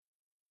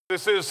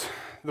This is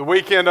the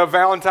weekend of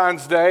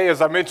Valentine's Day. As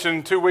I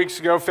mentioned 2 weeks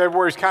ago,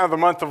 February is kind of the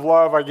month of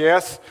love, I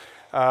guess.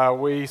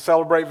 We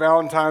celebrate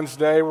Valentine's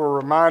Day. We're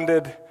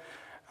reminded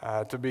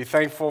to be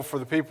thankful for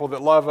the people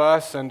that love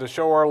us and to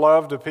show our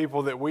love to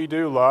people that we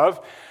do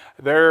love.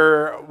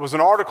 There was an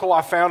article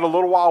I found a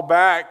little while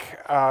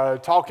back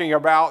talking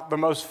about the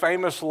most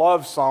famous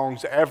love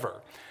songs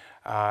ever.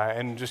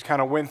 And just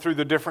kind of went through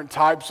the different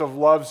types of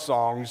love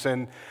songs.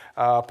 And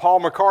Paul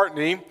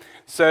McCartney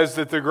says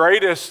that the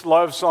greatest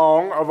love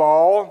song of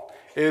all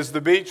is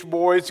the Beach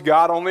Boys'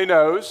 God Only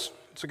Knows.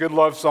 It's a good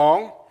love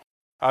song.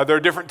 There are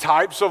different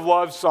types of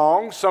love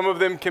songs. Some of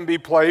them can be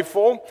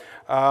playful,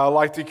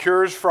 like The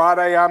Cure's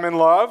Friday I'm in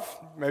Love.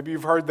 Maybe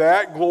you've heard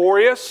that.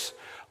 Glorious,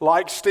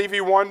 like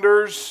Stevie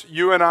Wonder's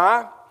You and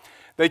I.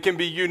 They can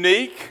be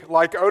unique,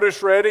 like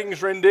Otis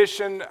Redding's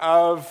rendition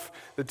of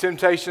The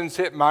Temptations'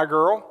 hit My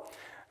Girl.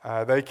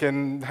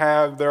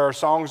 There are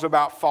songs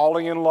about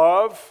falling in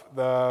love,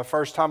 the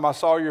first time I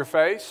saw your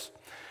face.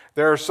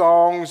 There are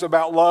songs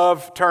about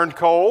love turned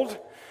cold.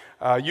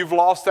 You've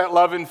lost that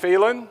loving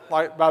feeling,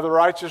 like by the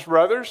Righteous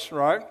Brothers,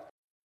 right?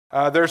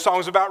 There are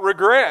songs about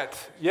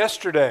regret,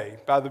 Yesterday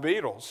by the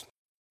Beatles.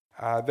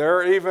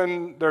 There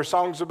are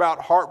songs about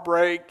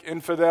heartbreak,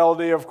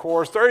 infidelity, of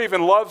course. There are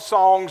even love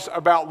songs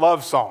about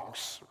love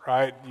songs,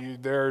 right?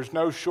 There's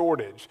no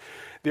shortage.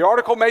 The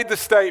article made the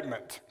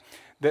statement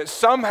that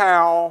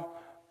somehow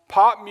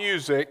pop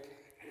music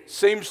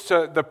seems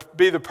to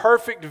be the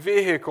perfect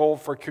vehicle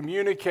for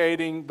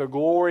communicating the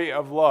glory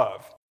of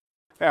love.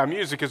 Now,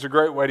 music is a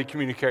great way to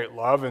communicate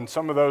love, and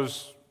some of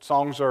those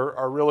songs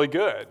are really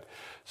good.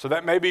 So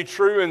that may be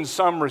true in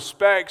some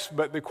respects,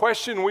 but the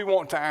question we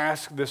want to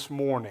ask this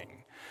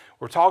morning,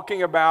 we're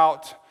talking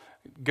about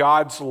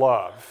God's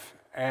love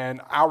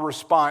and our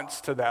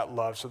response to that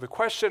love. So the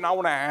question I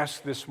want to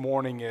ask this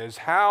morning is,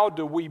 how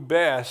do we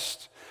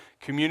best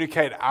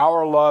communicate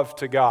our love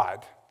to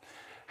God?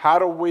 How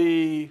do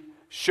we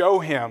show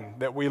Him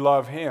that we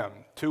love Him?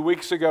 2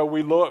 weeks ago,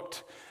 we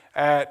looked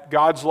at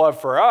God's love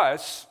for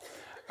us,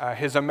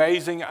 His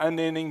amazing,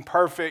 unending,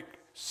 perfect,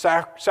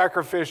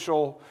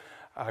 sacrificial,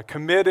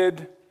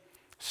 committed,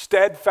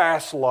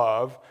 steadfast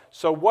love.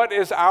 So what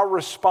is our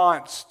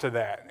response to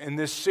that? In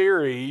this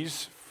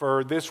series,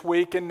 for this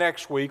week and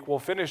next week, we'll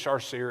finish our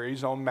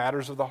series on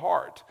matters of the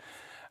heart,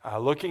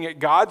 looking at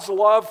God's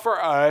love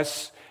for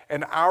us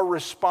and our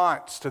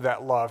response to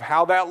that love,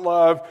 how that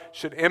love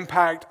should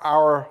impact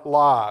our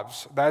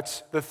lives.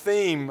 That's the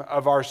theme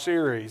of our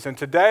series. And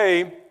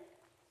today,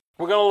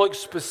 we're going to look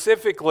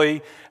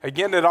specifically,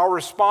 again, at our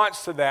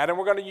response to that, and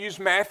we're going to use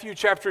Matthew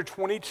chapter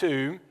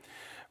 22,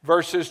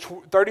 verses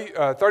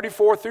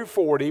 34 through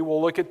 40.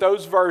 We'll look at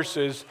those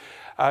verses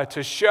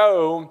to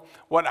show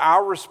what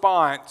our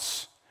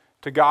response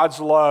to God's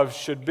love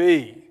should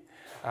be.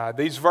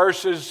 These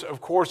verses, of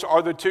course,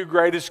 are the two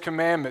greatest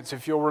commandments.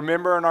 If you'll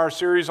remember in our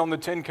series on the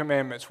Ten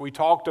Commandments, we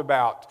talked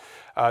about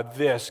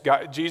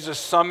Jesus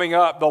summing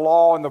up the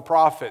law and the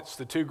prophets,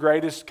 the two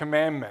greatest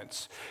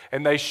commandments.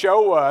 And they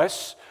show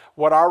us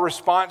what our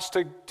response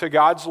to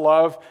God's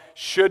love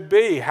should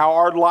be, how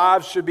our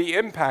lives should be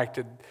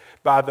impacted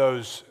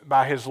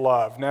by His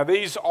love. Now,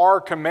 these are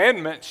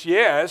commandments.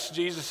 Yes,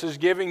 Jesus is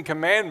giving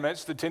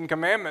commandments. The 10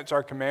 Commandments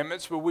are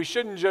commandments, but we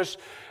shouldn't just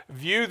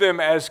view them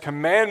as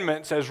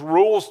commandments, as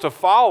rules to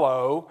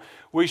follow.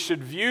 We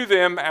should view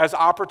them as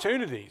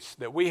opportunities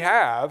that we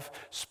have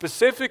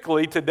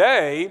specifically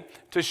today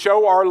to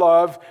show our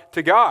love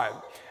to God.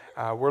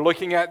 We're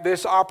looking at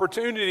this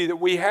opportunity that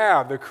we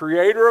have. The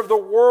Creator of the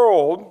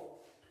world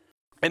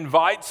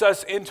invites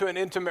us into an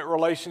intimate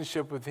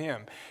relationship with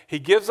Him. He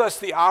gives us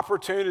the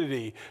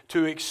opportunity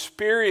to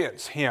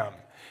experience Him,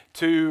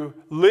 to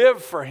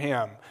live for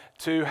Him,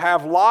 to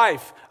have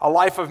life, a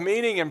life of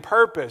meaning and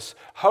purpose,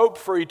 hope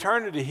for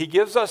eternity. He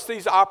gives us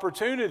these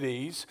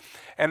opportunities,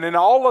 and in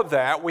all of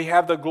that, we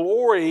have the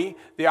glory,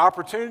 the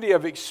opportunity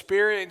of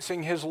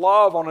experiencing His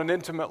love on an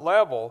intimate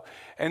level.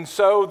 And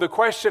so the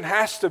question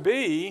has to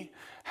be,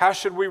 how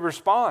should we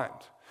respond?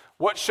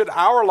 What should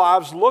our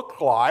lives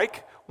look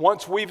like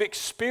once we've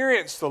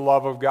experienced the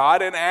love of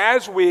God and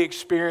as we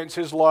experience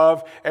His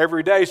love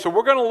every day? So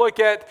we're going to look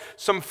at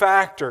some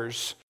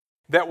factors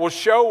that will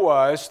show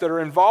us that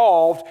are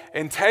involved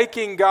in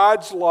taking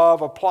God's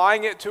love,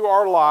 applying it to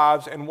our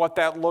lives, and what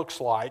that looks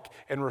like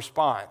in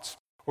response.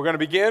 We're going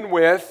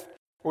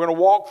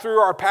to walk through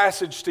our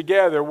passage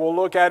together. We'll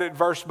look at it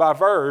verse by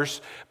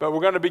verse, but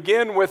we're going to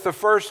begin with the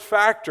first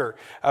factor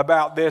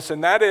about this,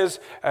 and that is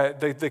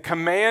the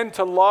command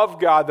to love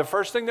God. The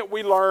first thing that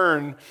we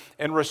learn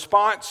in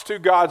response to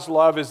God's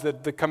love is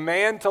that the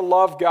command to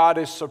love God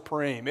is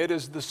supreme. It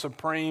is the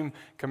supreme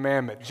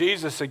commandment.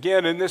 Jesus,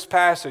 again, in this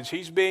passage,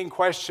 He's being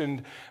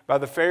questioned by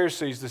the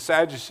Pharisees, the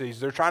Sadducees.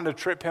 They're trying to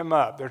trip Him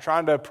up. They're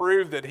trying to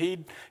prove that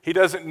he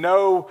doesn't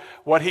know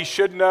what He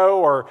should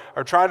know, or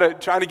trying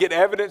to get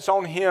evidence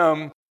on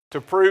Him to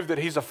prove that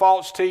He's a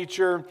false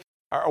teacher,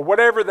 or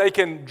whatever they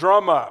can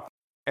drum up.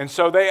 And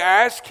so they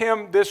ask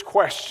Him this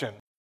question.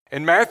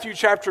 In Matthew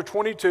chapter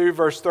 22,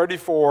 verse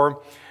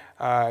 34,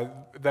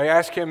 they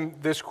ask him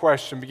this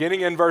question,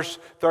 beginning in verse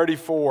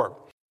 34.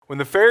 When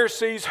the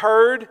Pharisees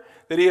heard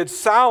that he had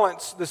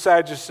silenced the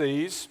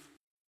Sadducees,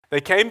 they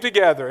came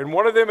together, and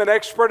one of them, an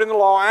expert in the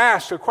law,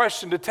 asked a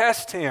question to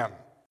test him.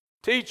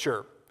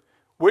 Teacher,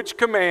 which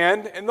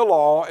command in the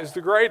law is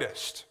the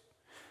greatest?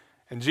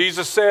 And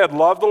Jesus said,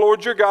 love the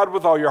Lord your God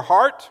with all your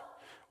heart,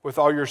 with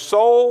all your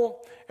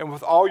soul, and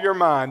with all your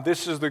mind.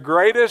 This is the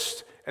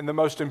greatest and the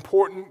most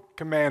important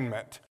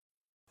commandment.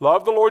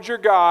 Love the Lord your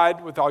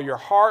God with all your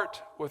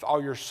heart, with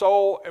all your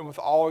soul, and with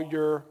all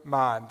your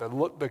mind.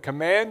 The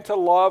command to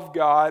love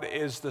God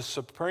is the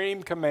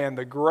supreme command,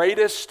 the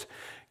greatest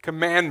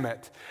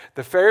commandment.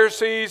 The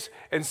Pharisees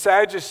and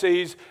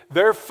Sadducees,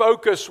 their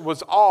focus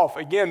was off.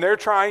 Again, they're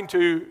trying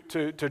to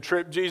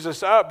trip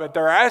Jesus up, but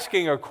they're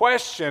asking a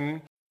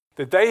question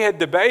that they had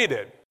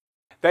debated.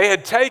 They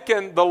had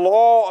taken the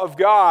law of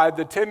God,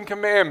 the Ten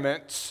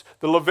Commandments,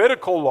 the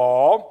Levitical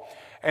law,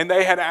 and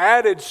they had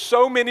added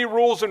so many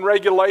rules and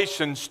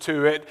regulations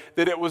to it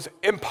that it was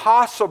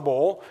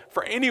impossible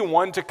for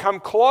anyone to come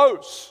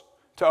close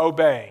to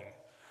obeying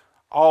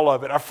all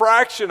of it. A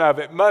fraction of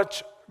it,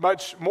 much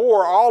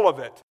more, all of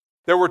it.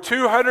 There were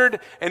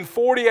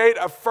 248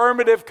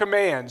 affirmative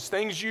commands,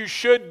 things you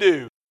should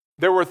do.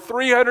 There were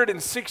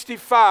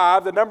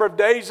 365, the number of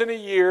days in a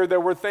year.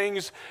 There were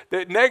things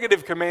that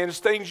negative commands,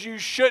 things you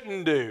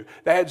shouldn't do.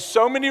 They had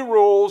so many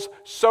rules,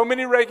 so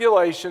many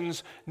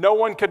regulations, no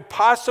one could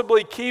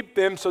possibly keep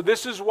them. So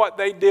this is what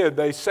they did.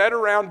 They sat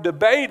around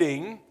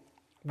debating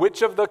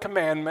which of the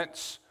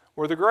commandments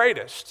were the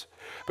greatest.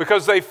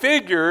 Because they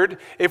figured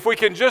if we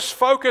can just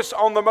focus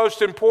on the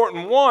most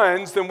important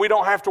ones, then we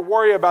don't have to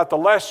worry about the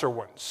lesser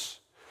ones.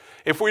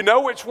 If we know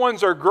which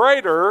ones are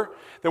greater,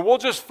 then we'll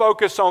just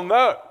focus on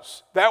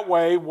those. That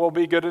way we'll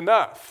be good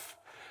enough.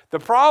 The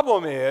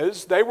problem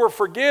is they were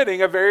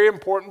forgetting a very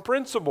important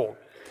principle.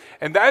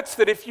 And that's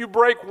that if you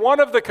break one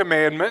of the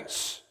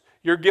commandments,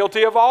 you're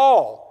guilty of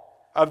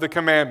all of the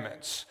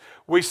commandments.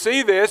 We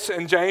see this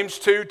in James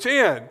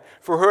 2:10.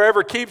 For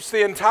whoever keeps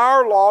the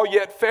entire law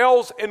yet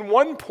fails in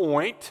one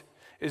point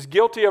is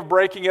guilty of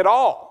breaking it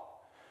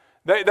all.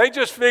 They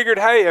just figured,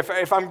 hey,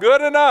 if I'm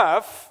good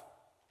enough,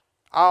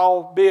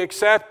 I'll be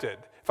accepted.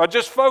 If I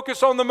just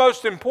focus on the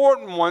most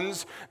important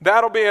ones,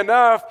 that'll be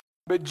enough.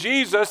 But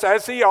Jesus,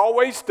 as he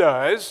always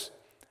does,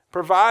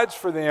 provides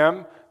for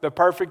them the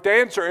perfect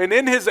answer. And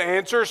in his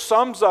answer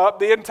sums up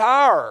the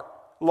entire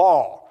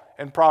law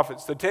and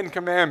prophets, the Ten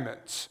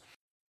Commandments.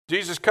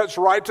 Jesus cuts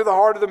right to the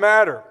heart of the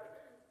matter.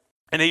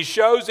 And he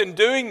shows in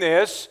doing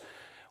this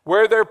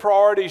where their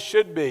priorities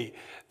should be.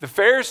 The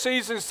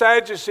Pharisees and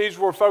Sadducees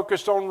were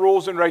focused on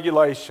rules and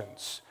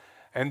regulations.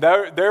 And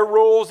their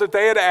rules that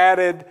they had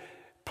added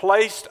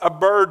placed a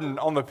burden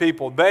on the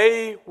people.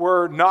 They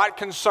were not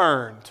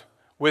concerned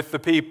with the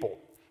people.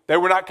 They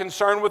were not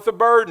concerned with the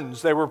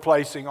burdens they were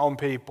placing on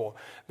people.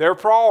 Their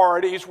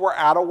priorities were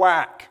out of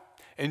whack.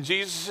 And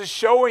Jesus is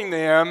showing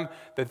them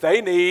that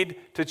they need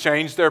to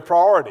change their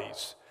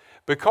priorities.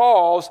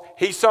 Because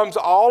he sums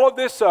all of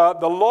this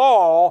up, the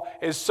law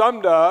is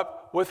summed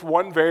up with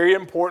one very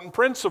important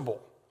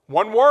principle.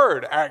 One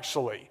word,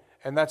 actually,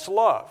 and that's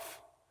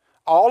love.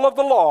 All of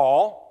the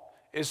law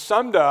is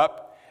summed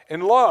up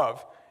in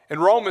love. In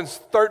Romans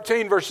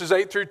 13, verses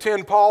 8 through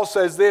 10, Paul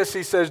says this.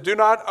 He says, do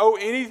not owe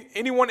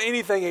anyone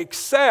anything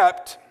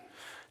except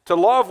to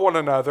love one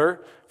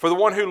another. For the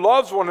one who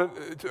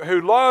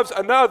loves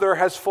another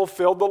has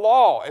fulfilled the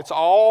law. It's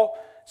all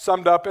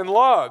summed up in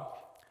love.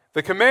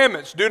 The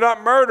commandments, do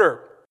not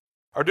murder,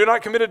 or do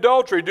not commit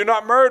adultery, do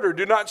not murder,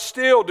 do not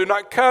steal, do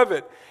not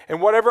covet,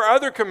 and whatever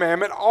other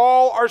commandment,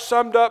 all are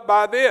summed up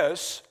by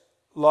this: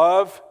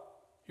 love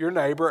your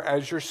neighbor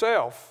as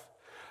yourself.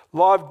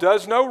 Love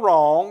does no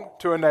wrong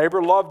to a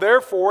neighbor. Love,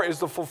 therefore, is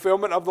the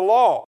fulfillment of the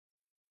law.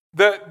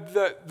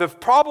 The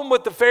problem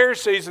with the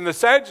Pharisees and the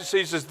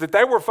Sadducees is that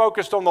they were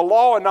focused on the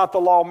law and not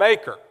the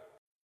lawmaker.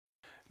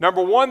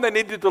 Number one, they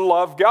needed to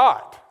love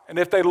God. And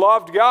if they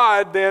loved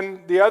God,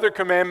 then the other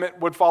commandment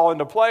would fall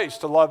into place,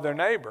 to love their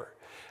neighbor.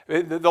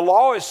 The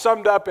law is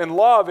summed up in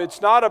love.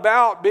 It's not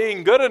about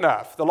being good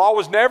enough. The law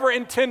was never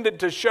intended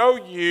to show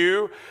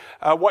you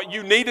what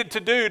you needed to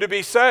do to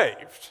be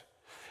saved.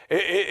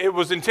 It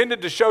was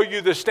intended to show you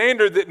the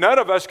standard that none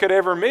of us could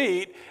ever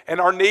meet, and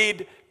our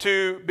need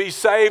to be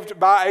saved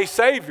by a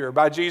Savior,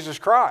 by Jesus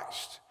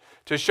Christ,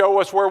 to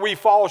show us where we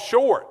fall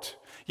short.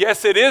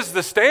 Yes, it is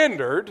the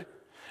standard,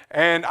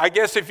 and I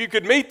guess if you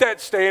could meet that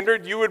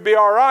standard, you would be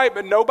all right,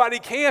 but nobody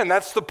can.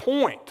 That's the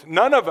point.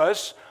 None of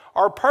us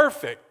are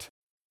perfect.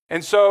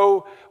 And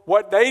so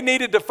what they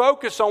needed to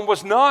focus on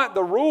was not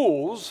the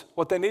rules.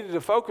 What they needed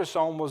to focus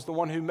on was the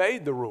one who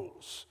made the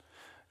rules,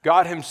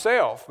 God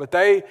himself. But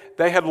they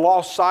had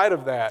lost sight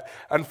of that.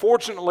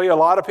 Unfortunately, a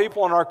lot of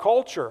people in our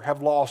culture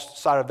have lost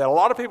sight of that. A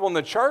lot of people in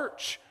the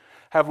church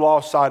have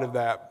lost sight of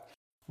that.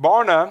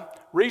 Barna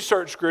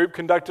Research Group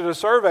conducted a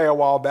survey a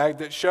while back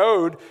that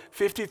showed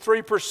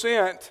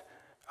 53%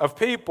 of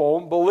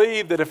people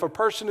believe that if a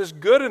person is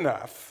good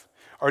enough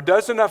or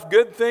does enough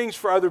good things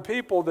for other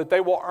people, that they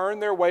will earn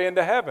their way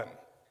into heaven.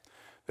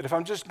 That if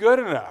I'm just good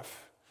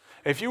enough.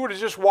 If you were to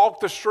just walk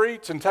the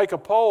streets and take a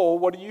poll,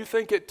 what do you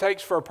think it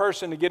takes for a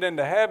person to get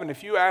into heaven?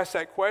 If you ask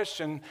that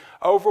question,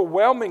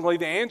 overwhelmingly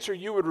the answer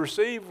you would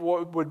receive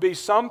would be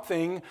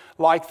something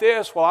like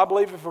this. Well, I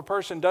believe if a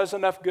person does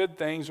enough good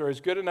things or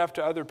is good enough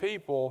to other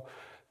people,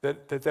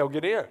 that they'll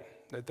get in.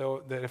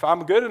 That if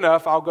I'm good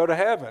enough, I'll go to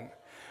heaven.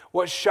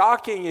 What's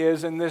shocking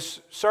is in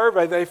this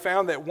survey, they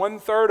found that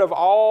 1/3 of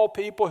all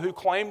people who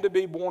claim to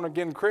be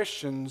born-again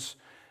Christians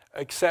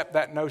accept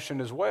that notion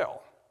as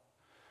well.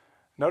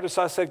 Notice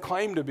I said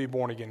claim to be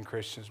born-again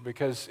Christians,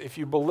 because if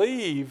you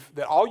believe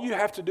that all you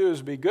have to do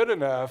is be good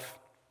enough,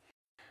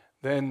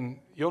 then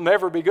you'll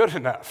never be good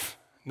enough.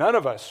 None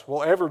of us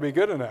will ever be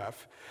good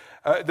enough.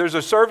 There's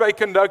a survey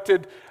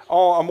conducted,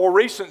 a more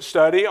recent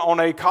study on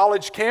a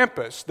college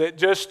campus that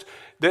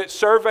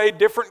surveyed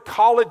different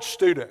college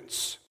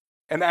students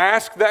and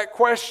asked that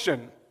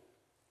question,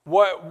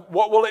 what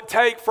will it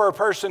take for a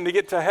person to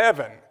get to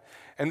heaven?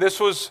 And this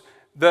was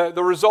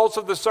the results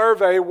of the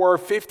survey were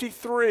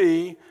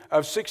 53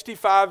 of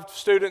 65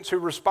 students who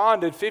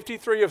responded,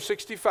 53 of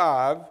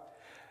 65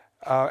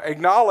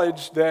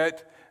 acknowledged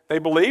that they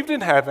believed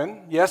in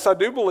heaven. Yes, I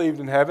do believe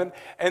in heaven.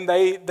 And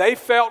they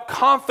felt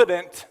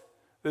confident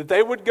that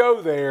they would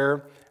go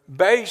there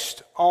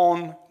based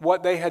on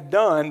what they had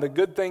done, the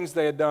good things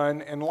they had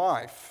done in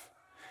life.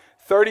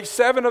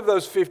 37 of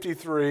those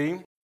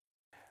 53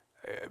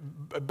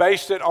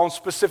 based it on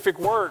specific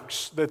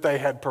works that they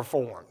had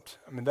performed.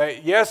 I mean,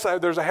 yes,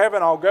 there's a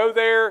heaven, I'll go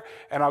there,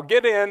 and I'll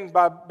get in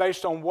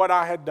based on what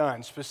I had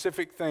done,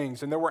 specific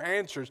things. And there were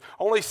answers.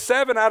 Only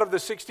 7 out of the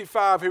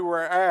 65 who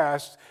were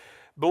asked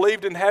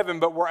believed in heaven,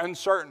 but were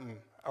uncertain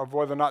of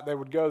whether or not they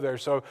would go there.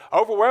 So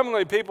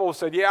overwhelmingly, people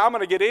said, yeah, I'm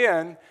going to get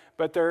in,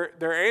 but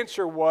their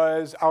answer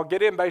was, I'll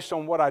get in based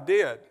on what I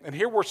did. And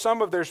here were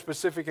some of their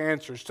specific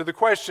answers. To the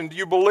question, do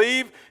you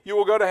believe you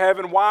will go to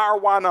heaven? Why or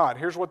why not?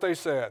 Here's what they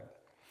said.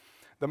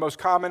 The most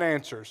common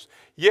answers.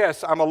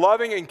 Yes, I'm a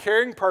loving and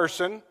caring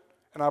person,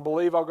 and I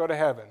believe I'll go to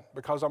heaven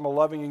because I'm a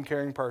loving and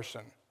caring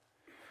person.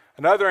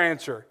 Another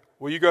answer,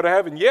 will you go to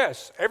heaven?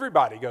 Yes,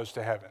 everybody goes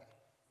to heaven.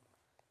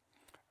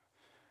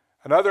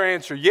 Another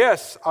answer,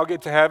 yes, I'll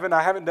get to heaven.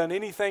 I haven't done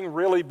anything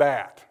really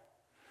bad.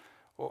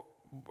 Well,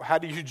 how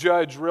do you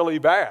judge really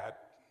bad?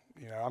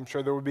 I'm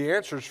sure there would be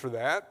answers for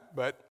that,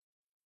 but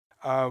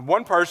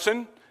one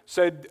person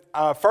said,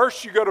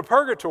 first you go to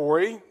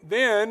purgatory,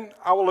 then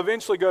I will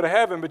eventually go to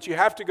heaven, but you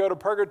have to go to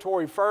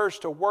purgatory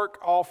first to work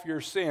off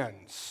your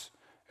sins,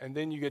 and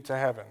then you get to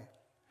heaven.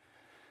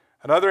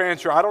 Another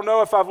answer, I don't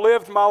know if I've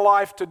lived my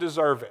life to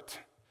deserve it.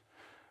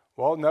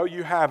 Well, no,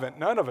 you haven't.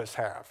 None of us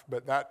have,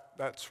 but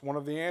that's one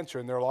of the answers,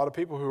 and there are a lot of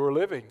people who are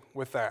living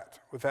with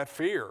that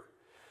fear.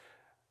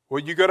 Will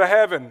you go to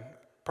heaven?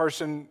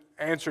 Person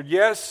answered,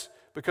 yes,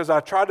 because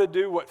I try to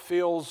do what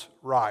feels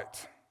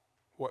right.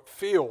 What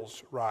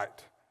feels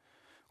right.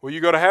 Will you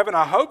go to heaven?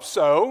 I hope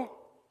so.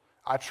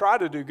 I try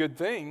to do good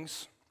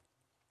things.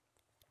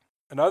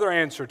 Another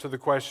answer to the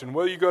question,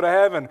 will you go to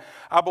heaven?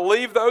 I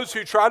believe those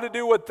who try to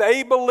do what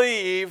they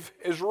believe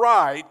is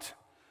right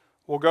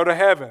will go to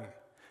heaven.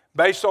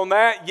 Based on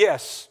that,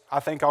 yes, I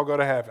think I'll go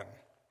to heaven.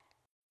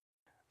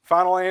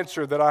 Final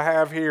answer that I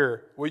have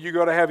here, will you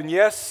go to heaven?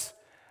 Yes,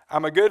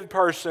 I'm a good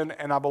person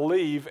and I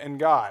believe in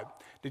God.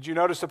 Did you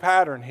notice a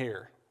pattern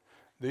here?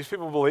 These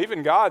people believe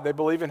in God, they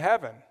believe in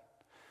heaven.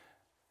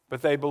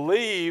 But they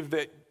believe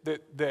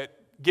that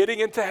getting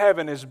into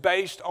heaven is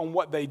based on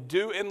what they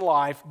do in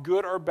life,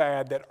 good or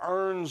bad, that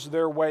earns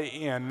their way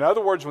in. In other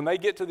words, when they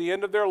get to the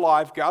end of their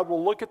life, God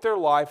will look at their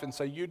life and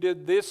say, you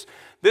did this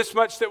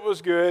much that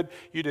was good,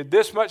 you did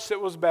this much that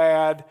was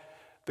bad,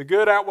 the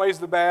good outweighs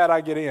the bad,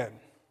 I get in.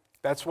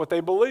 That's what they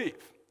believe.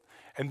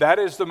 And that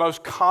is the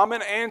most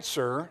common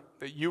answer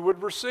that you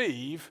would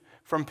receive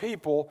from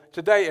people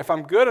today, if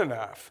I'm good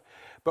enough.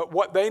 But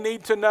what they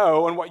need to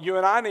know, and what you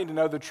and I need to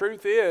know, the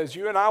truth is,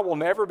 you and I will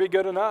never be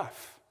good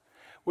enough.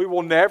 We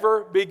will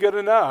never be good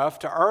enough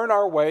to earn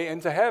our way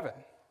into heaven.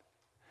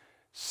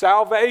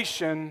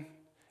 Salvation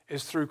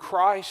is through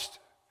Christ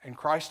and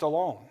Christ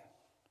alone.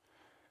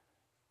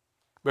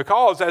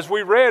 Because, as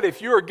we read,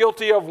 if you are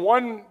guilty of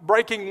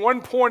breaking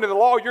one point in the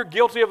law, you're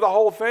guilty of the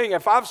whole thing.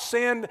 If I've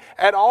sinned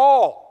at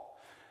all,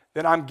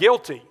 then I'm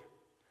guilty.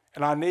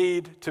 And I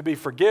need to be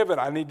forgiven.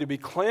 I need to be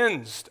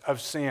cleansed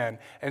of sin.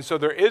 And so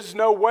there is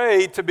no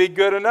way to be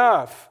good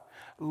enough.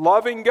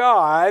 Loving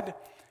God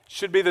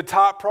should be the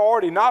top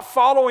priority. Not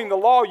following the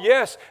law,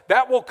 yes,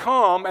 that will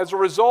come as a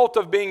result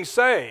of being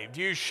saved.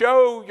 You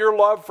show your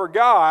love for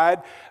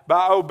God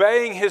by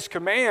obeying His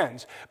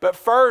commands. But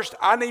first,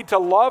 I need to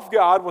love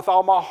God with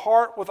all my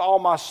heart, with all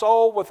my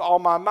soul, with all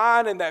my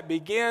mind, and that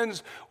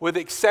begins with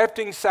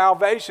accepting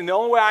salvation. The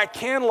only way I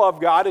can love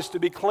God is to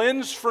be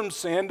cleansed from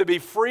sin, to be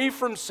free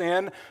from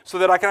sin, so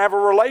that I can have a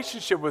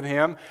relationship with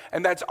Him,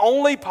 and that's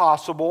only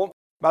possible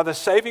by the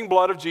saving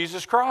blood of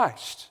Jesus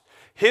Christ.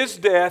 His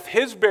death,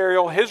 His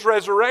burial, His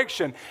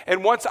resurrection.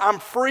 And once I'm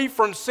free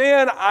from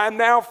sin, I'm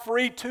now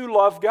free to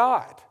love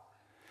God.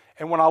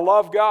 And when I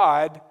love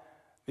God,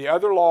 the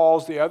other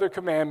laws, the other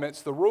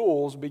commandments, the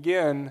rules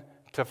begin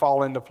to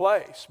fall into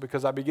place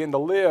because I begin to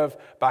live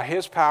by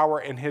His power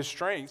and His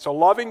strength. So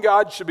loving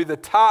God should be the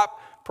top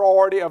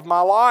priority of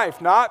my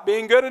life, not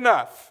being good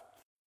enough.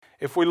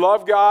 If we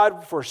love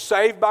God, if we're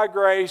saved by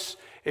grace,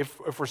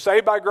 if we're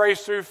saved by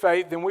grace through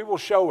faith, then we will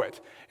show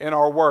it in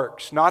our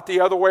works, not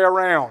the other way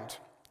around.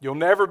 You'll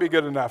never be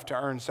good enough to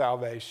earn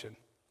salvation.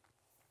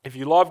 If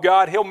you love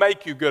God, He'll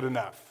make you good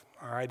enough.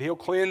 All right, He'll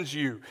cleanse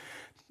you.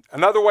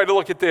 Another way to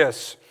look at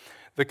this,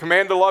 the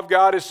command to love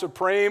God is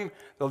supreme.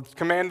 The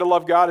command to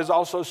love God is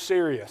also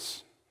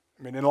serious.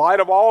 I mean, in light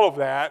of all of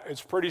that,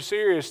 it's pretty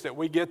serious that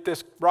we get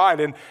this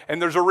right.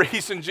 And there's a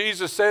reason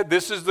Jesus said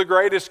this is the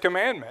greatest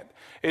commandment.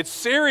 It's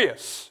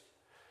serious.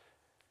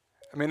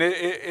 I mean,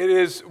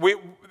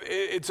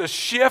 it's a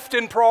shift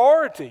in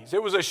priorities.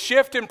 It was a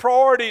shift in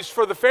priorities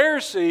for the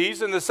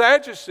Pharisees and the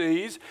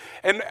Sadducees,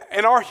 and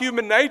our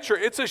human nature.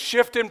 It's a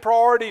shift in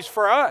priorities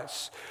for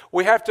us.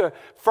 We have to,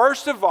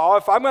 first of all,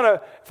 if I'm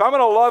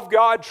gonna love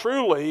God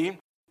truly,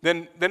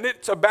 then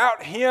it's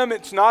about Him.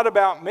 It's not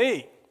about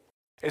me.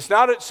 It's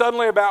not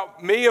suddenly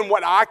about me and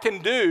what I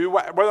can do,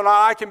 whether or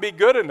not I can be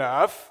good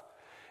enough.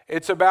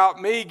 It's about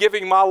me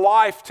giving my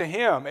life to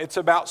Him. It's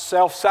about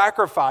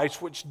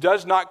self-sacrifice, which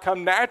does not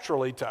come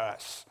naturally to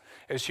us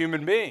as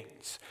human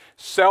beings.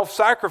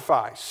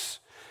 Self-sacrifice.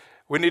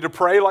 We need to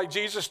pray like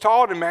Jesus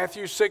taught in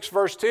Matthew 6,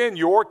 verse 10,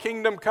 your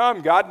kingdom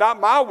come. God, not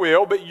my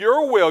will, but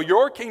your will,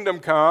 your kingdom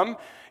come.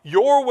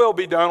 Your will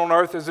be done on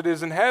earth as it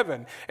is in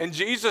heaven. And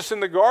Jesus in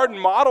the garden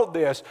modeled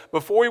this.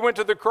 Before He went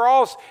to the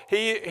cross,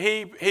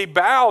 he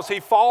bows, He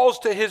falls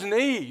to His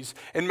knees.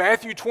 In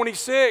Matthew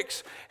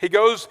 26, He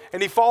goes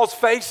and He falls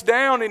face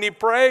down and He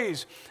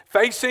prays,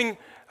 facing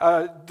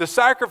the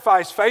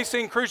sacrifice,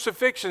 facing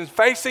crucifixion,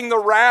 facing the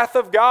wrath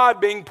of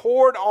God being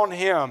poured on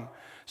Him,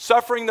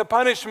 suffering the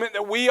punishment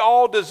that we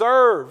all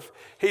deserve.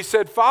 He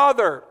said,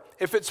 Father,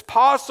 if it's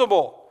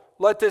possible,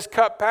 let this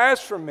cup pass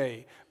from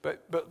me.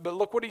 But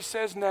look what He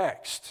says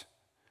next.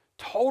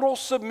 Total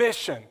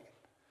submission.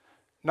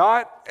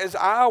 Not as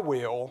I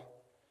will,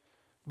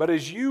 but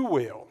as you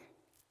will.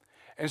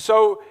 And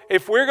so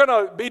if we're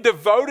going to be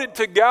devoted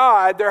to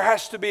God, there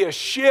has to be a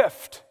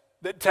shift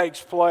that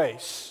takes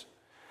place.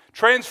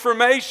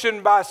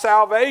 Transformation by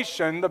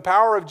salvation, the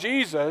power of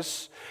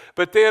Jesus,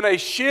 but then a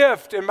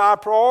shift in my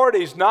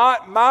priorities.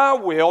 Not my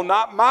will,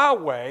 not my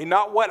way,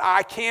 not what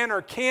I can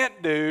or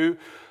can't do.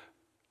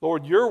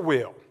 Lord, your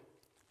will.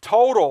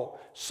 Total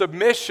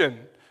submission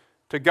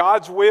to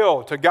God's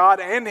will, to God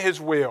and His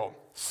will.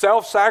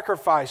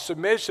 Self-sacrifice,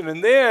 submission.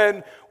 And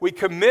then we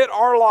commit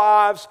our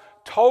lives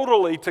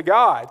totally to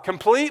God,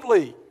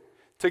 completely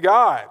to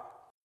God.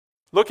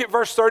 Look at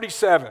verse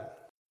 37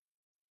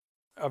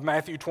 of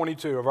Matthew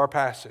 22 of our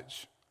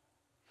passage.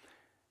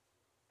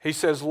 He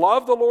says,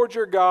 love the Lord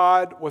your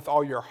God with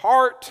all your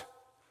heart,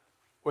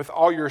 with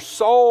all your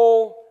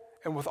soul,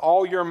 and with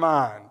all your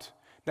mind.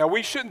 Now,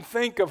 we shouldn't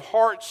think of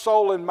heart,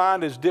 soul, and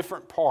mind as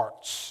different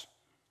parts.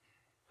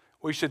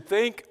 We should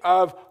think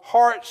of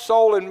heart,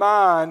 soul, and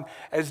mind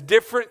as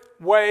different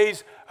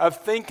ways of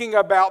thinking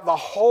about the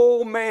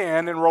whole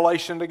man in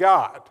relation to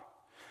God.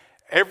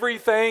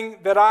 Everything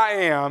that I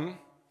am,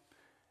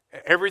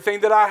 everything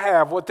that I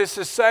have, what this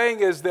is saying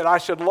is that I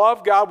should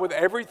love God with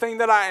everything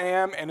that I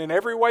am and in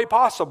every way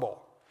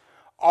possible.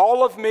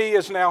 All of me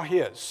is now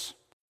His.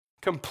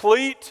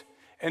 Complete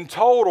and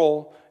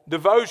total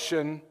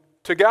devotion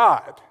to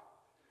God.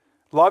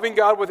 Loving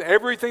God with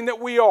everything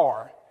that we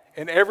are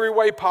in every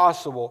way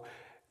possible.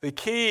 The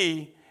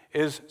key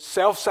is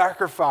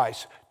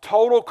self-sacrifice,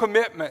 total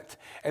commitment,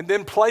 and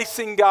then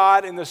placing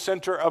God in the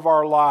center of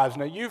our lives.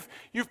 Now,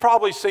 you've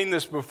probably seen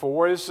this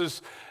before. This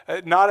is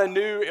not a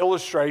new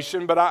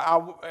illustration, but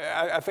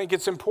I think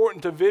it's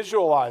important to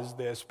visualize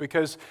this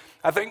because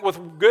I think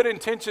with good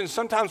intentions,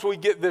 sometimes we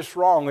get this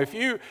wrong. If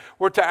you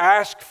were to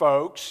ask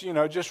folks,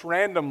 just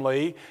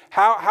randomly,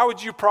 how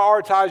would you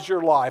prioritize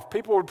your life?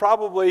 People would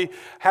probably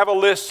have a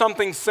list,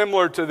 something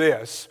similar to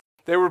this.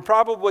 They would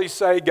probably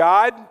say,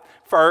 God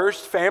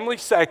first, family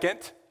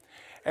second,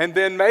 and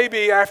then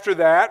maybe after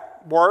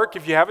that, work,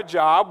 if you have a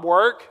job,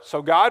 work.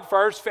 So God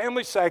first,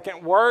 family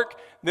second, work,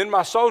 then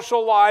my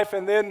social life,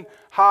 and then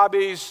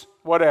hobbies,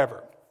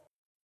 whatever.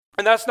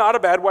 And that's not a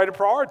bad way to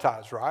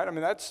prioritize, right?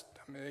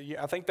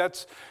 I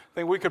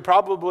think we could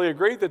probably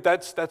agree that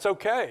that's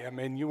okay. I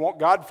mean, you want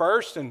God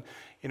first, and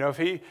if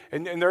He,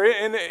 and there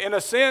in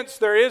a sense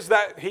there is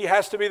that He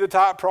has to be the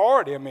top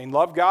priority. I mean,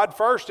 love God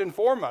first and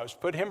foremost.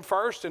 Put Him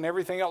first, and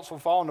everything else will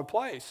fall into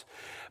place.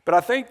 But I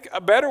think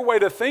a better way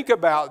to think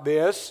about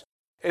this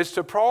is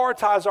to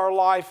prioritize our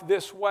life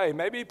this way.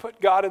 Maybe put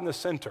God in the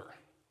center.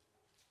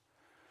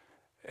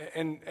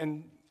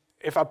 And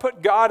if I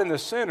put God in the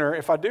center,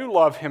 if I do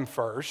love Him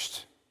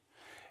first,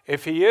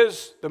 if He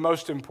is the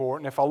most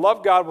important, if I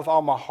love God with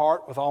all my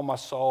heart, with all my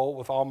soul,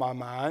 with all my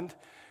mind,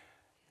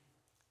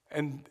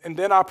 and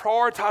then I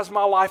prioritize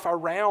my life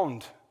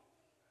around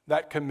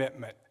that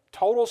commitment,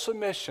 total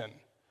submission,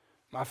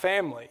 my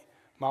family,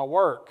 my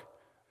work,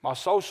 my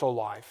social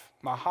life,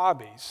 my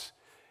hobbies.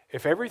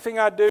 if everything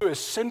I do is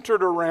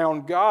centered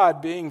around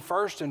God being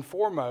first and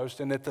foremost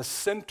and at the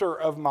center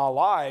of my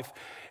life,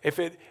 if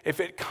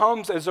it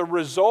comes as a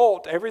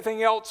result,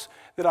 everything else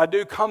that I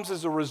do comes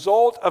as a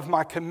result of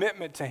my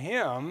commitment to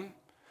Him,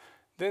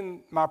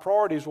 then my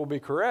priorities will be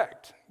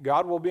correct.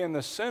 God will be in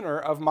the center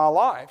of my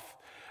life.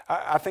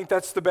 I think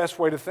that's the best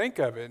way to think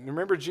of it. And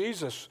remember,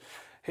 Jesus,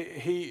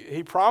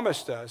 He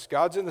promised us,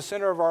 God's in the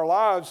center of our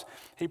lives.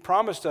 He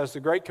promised us the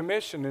Great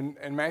Commission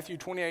in Matthew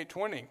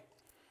 28:20.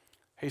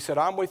 He said,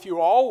 I'm with you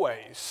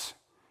always,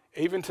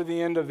 even to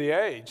the end of the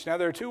age. Now,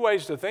 there are two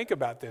ways to think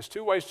about this,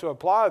 two ways to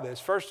apply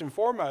this. First and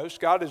foremost,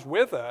 God is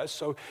with us,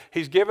 so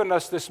He's given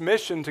us this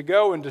mission to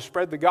go and to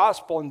spread the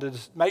gospel and to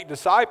make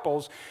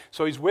disciples.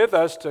 So He's with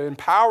us to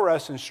empower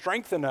us and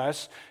strengthen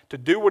us to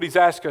do what He's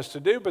asked us to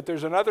do. But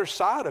there's another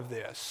side of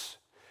this.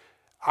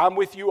 I'm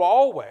with you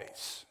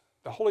always.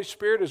 The Holy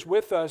Spirit is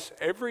with us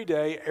every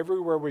day,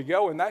 everywhere we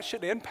go, and that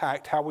should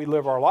impact how we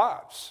live our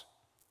lives.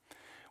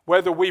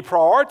 Whether we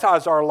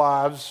prioritize our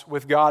lives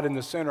with God in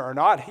the center or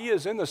not, He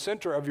is in the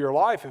center of your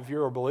life if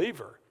you're a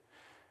believer.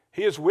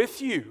 He is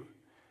with you.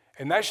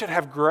 And that should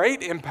have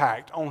great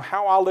impact on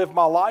how I live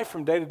my life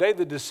from day to day,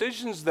 the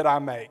decisions that I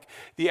make,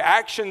 the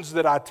actions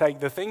that I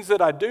take, the things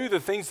that I do, the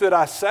things that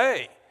I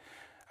say.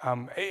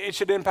 It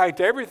should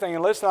impact everything.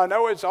 And listen, I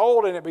know it's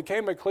old and it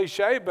became a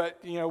cliche, but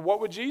what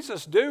would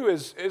Jesus do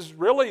is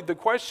really the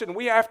question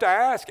we have to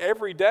ask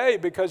every day,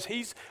 because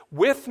He's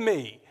with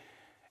me.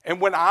 And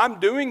when I'm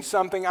doing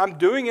something, I'm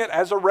doing it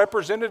as a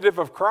representative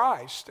of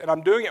Christ, and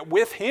I'm doing it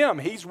with Him.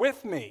 He's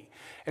with me.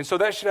 And so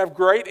that should have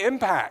great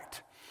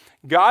impact.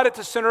 God at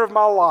the center of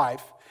my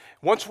life.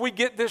 Once we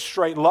get this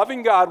straight,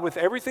 loving God with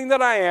everything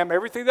that I am,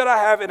 everything that I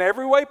have, in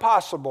every way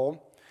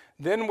possible,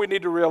 then we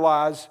need to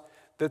realize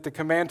that the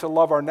command to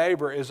love our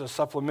neighbor is a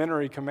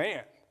supplementary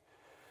command.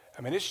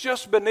 I mean, it's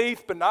just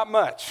beneath, but not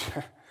much.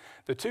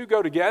 The two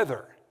go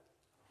together.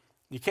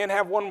 You can't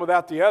have one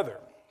without the other.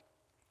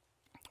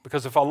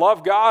 Because if I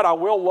love God, I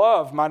will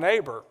love my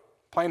neighbor,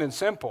 plain and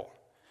simple.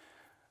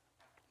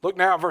 Look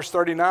now at verse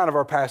 39 of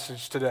our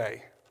passage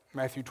today,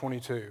 Matthew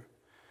 22.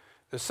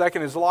 The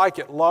second is like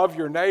it, love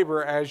your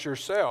neighbor as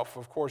yourself.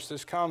 Of course,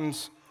 this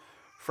comes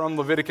from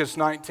Leviticus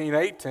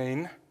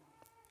 19:18.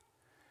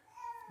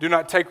 Do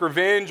not take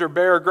revenge or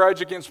bear a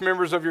grudge against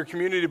members of your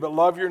community, but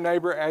love your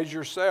neighbor as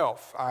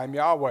yourself. I am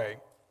Yahweh.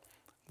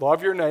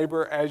 Love your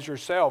neighbor as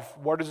yourself.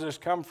 Where does this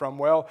come from?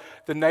 Well,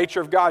 the nature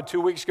of God. 2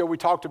 weeks ago we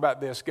talked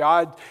about this.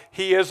 God,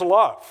 He is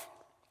love.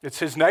 It's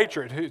His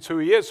nature. It's who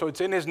He is. So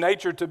it's in His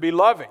nature to be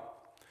loving.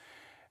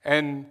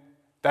 And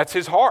that's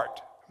His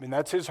heart. I mean,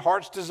 that's His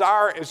heart's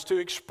desire, is to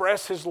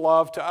express His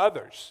love to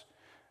others.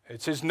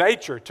 It's His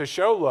nature to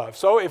show love.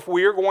 So if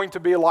we are going to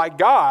be like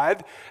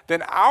God,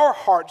 then our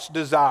heart's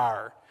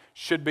desire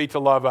should be to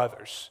love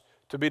others,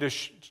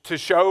 to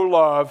show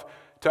love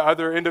to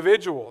other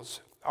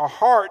individuals. Our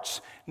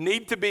hearts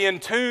need to be in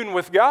tune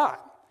with God,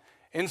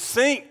 in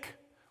sync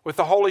with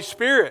the Holy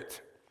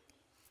Spirit.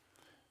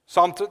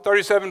 Psalm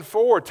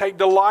 37:4, take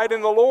delight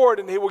in the Lord,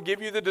 and He will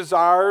give you the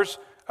desires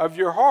of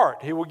your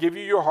heart. He will give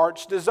you your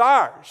heart's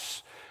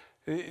desires.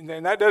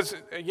 And that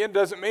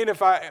doesn't mean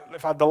if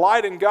I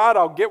delight in God,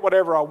 I'll get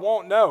whatever I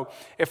want. No.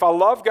 If I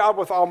love God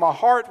with all my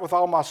heart, with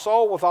all my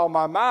soul, with all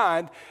my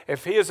mind,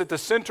 if He is at the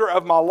center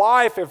of my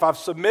life, if I've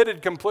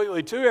submitted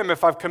completely to Him,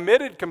 if I've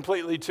committed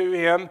completely to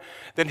Him,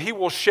 then He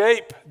will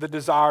shape the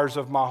desires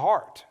of my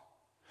heart.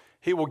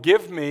 He will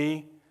give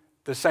me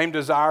the same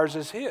desires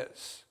as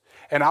His.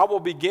 And I will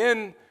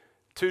begin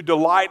to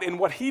delight in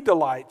what He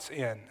delights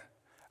in.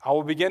 I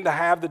will begin to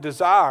have the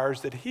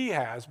desires that He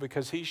has,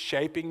 because He's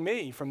shaping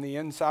me from the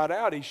inside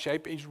out.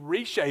 He's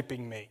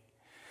reshaping me.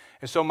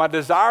 And so my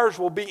desires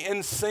will be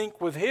in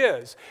sync with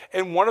His.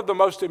 And one of the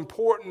most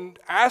important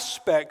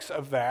aspects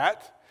of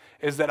that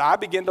is that I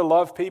begin to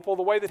love people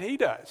the way that He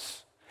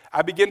does.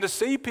 I begin to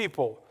see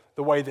people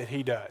the way that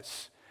He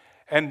does.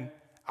 And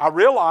I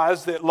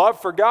realize that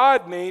love for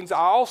God means I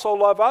also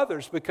love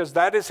others, because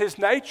that is His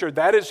nature.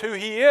 That is who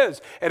He is.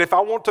 And if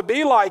I want to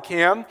be like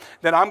Him,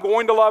 then I'm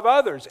going to love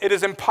others. It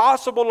is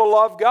impossible to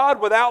love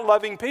God without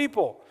loving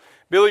people.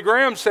 Billy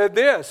Graham said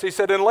this. He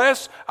said,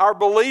 unless our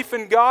belief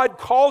in God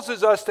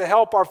causes us to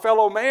help our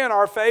fellow man,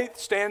 our faith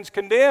stands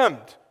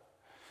condemned.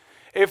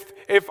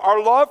 If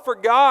our love for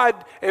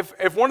God,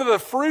 if one of the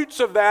fruits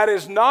of that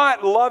is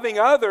not loving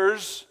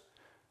others,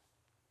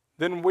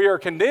 then we are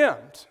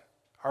condemned.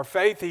 Our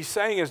faith, he's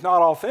saying, is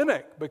not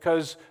authentic,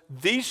 because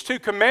these two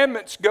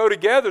commandments go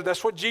together.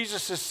 That's what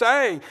Jesus is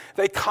saying.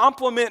 They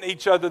complement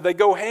each other. They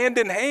go hand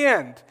in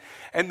hand.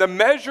 And the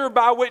measure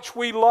by which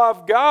we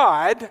love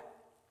God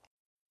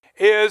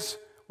is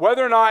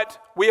whether or not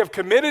we have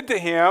committed to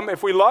Him.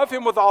 If we love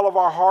Him with all of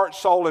our heart,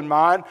 soul, and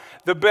mind,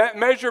 the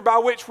measure by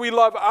which we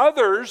love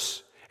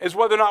others is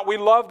whether or not we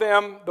love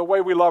them the way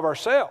we love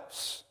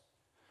ourselves.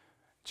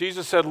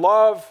 Jesus said,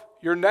 love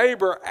your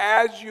neighbor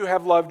as you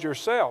have loved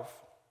yourself.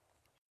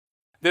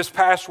 This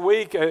past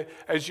week,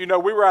 as you know,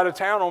 we were out of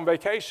town on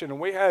vacation, and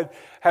we had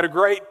a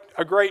great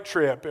a great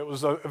trip. It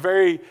was a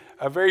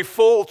very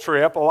full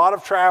trip, a lot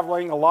of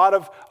traveling, a lot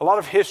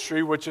of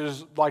history, which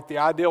is like the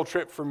ideal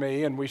trip for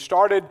me. And we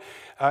started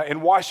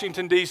in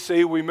Washington,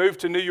 D.C., we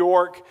moved to New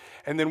York,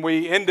 and then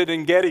we ended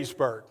in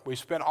Gettysburg. We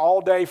spent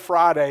all day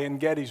Friday in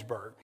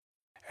Gettysburg.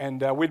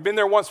 And we'd been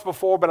there once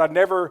before, but I'd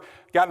never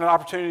gotten an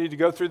opportunity to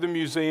go through the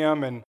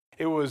museum. And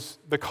it was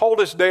the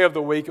coldest day of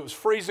the week. It was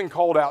freezing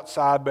cold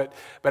outside, but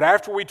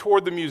after we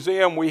toured the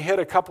museum, we hit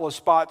a couple of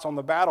spots on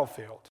the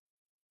battlefield.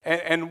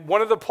 And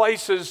one of the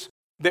places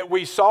that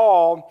we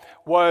saw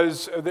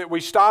was that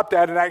we stopped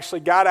at and actually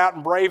got out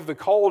and braved the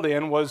cold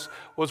in was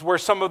where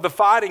some of the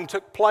fighting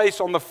took place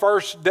on the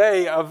first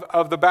day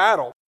of the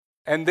battle.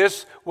 And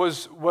this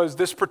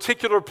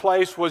particular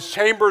place was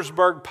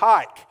Chambersburg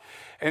Pike.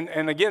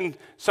 And again,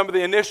 some of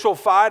the initial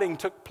fighting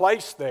took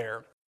place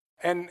there.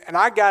 And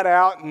I got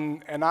out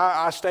and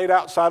I stayed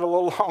outside a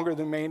little longer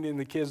than Mandy and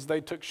the kids. They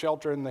took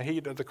shelter in the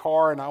heat of the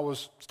car, and I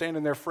was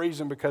standing there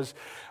freezing because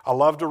I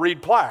love to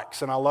read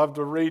plaques and I love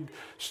to read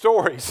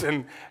stories,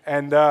 and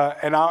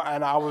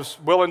I was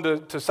willing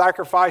to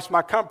sacrifice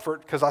my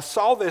comfort because I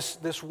saw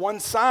this one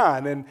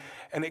sign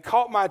and it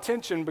caught my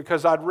attention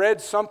because I'd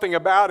read something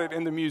about it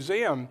in the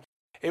museum.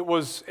 It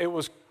was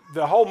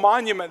the whole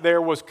monument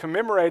there was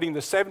commemorating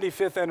the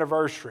 75th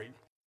anniversary.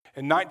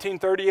 In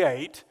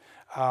 1938.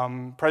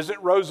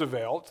 President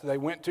Roosevelt, they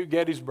went to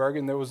Gettysburg,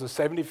 and there was the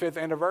 75th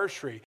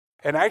anniversary.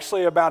 And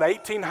actually about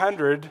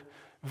 1,800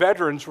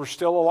 veterans were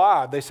still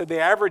alive. They said the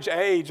average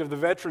age of the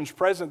veterans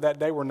present that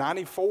day were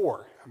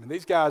 94. I mean,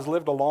 these guys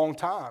lived a long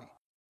time.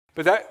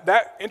 But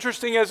that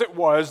interesting as it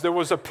was, there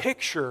was a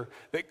picture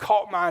that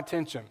caught my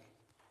attention.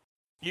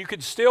 You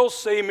could still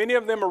see, many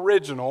of them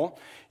original,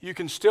 you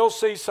can still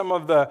see some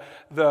of the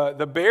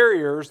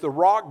barriers, the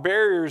rock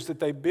barriers that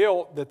they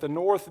built, that the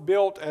North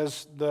built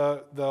as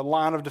the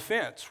line of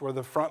defense, where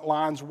the front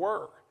lines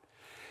were.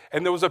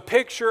 And there was a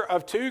picture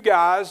of two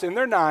guys in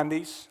their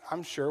 90s,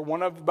 I'm sure,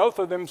 both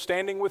of them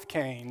standing with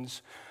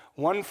canes,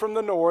 one from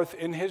the north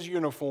in his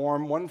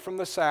uniform, one from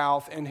the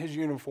south in his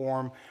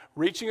uniform,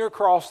 reaching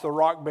across the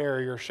rock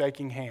barrier,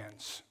 shaking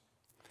hands.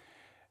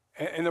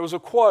 And there was a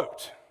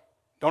quote.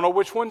 Don't know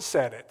which one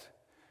said it,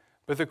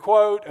 but the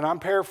quote, and I'm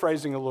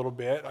paraphrasing a little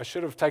bit, I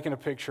should have taken a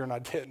picture and I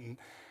didn't,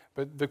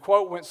 but the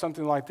quote went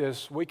something like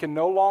this: "We can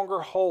no longer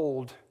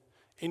hold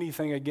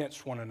anything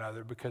against one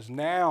another because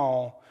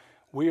now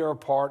we are a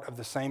part of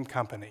the same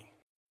company."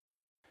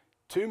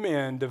 Two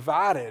men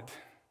divided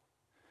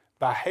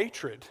by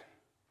hatred,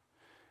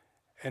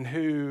 and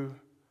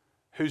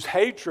whose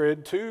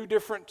hatred, two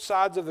different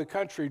sides of the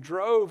country,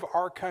 drove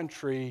our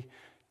country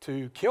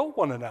to kill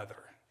one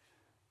another.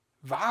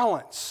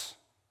 Violence.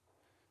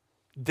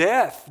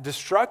 Death,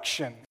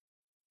 destruction.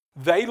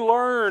 They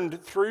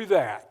learned through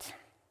that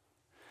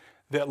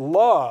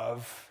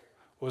love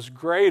was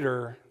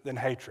greater than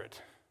hatred.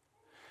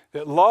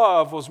 That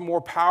love was more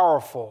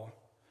powerful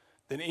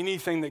than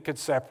anything that could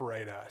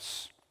separate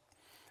us.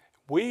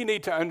 We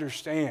need to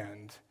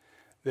understand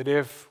that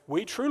if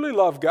we truly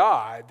love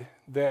God,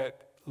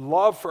 that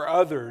love for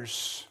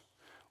others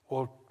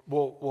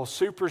will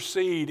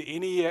supersede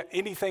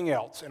anything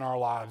else in our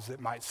lives that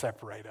might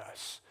separate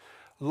us.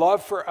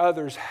 Love for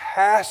others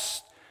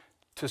has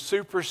to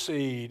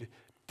supersede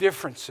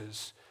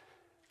differences,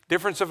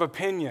 difference of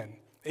opinion.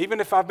 Even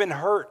if I've been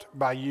hurt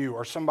by you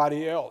or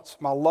somebody else,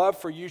 my love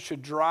for you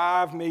should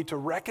drive me to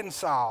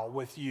reconcile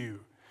with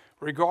you,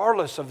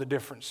 regardless of the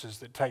differences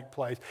that take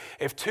place.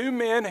 If two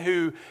men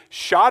who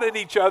shot at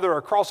each other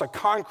across a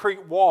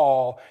concrete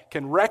wall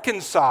can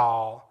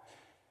reconcile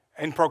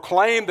and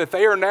proclaim that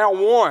they are now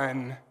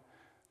one,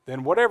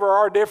 then whatever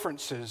our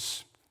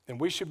differences, then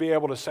we should be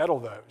able to settle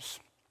those.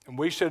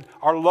 And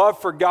our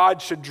love for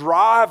God should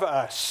drive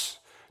us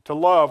to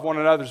love one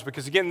another,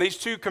 because again, these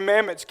two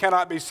commandments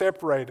cannot be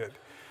separated.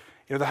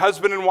 You know, the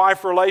husband and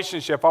wife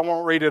relationship, I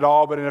won't read it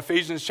all, but in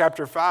Ephesians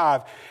chapter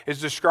 5 is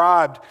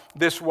described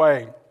this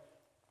way.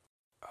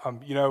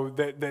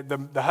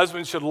 The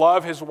husband should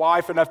love his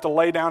wife enough to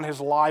lay down his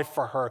life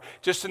for her,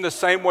 just in the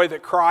same way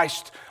that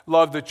Christ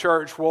loved the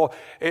church. Well,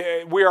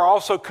 we are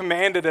also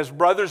commanded as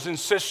brothers and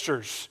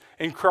sisters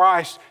in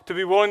Christ to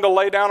be willing to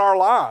lay down our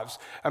lives.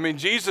 I mean,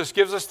 Jesus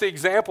gives us the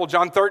example,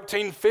 John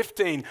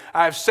 13:15.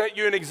 I have set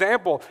you an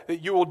example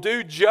that you will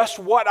do just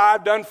what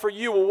I've done for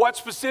you. Well, what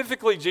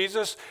specifically,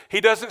 Jesus?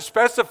 He doesn't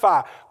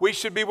specify. We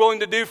should be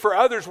willing to do for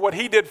others what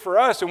he did for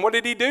us. And what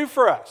did he do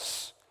for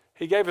us?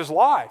 He gave his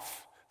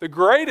life, the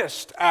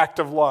greatest act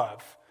of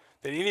love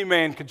that any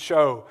man could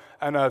show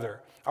another.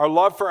 Our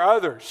love for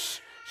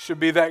others should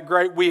be that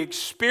great. We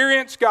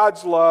experience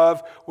God's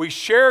love, we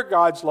share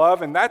God's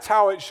love, and that's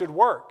how it should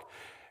work.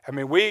 I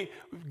mean,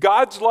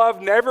 God's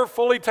love never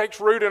fully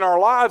takes root in our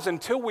lives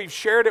until we've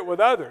shared it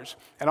with others.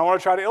 And I want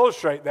to try to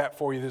illustrate that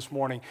for you this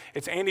morning.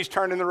 It's Andy's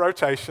turn in the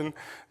rotation.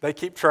 They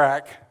keep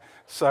track.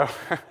 So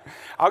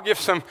I'll give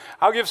some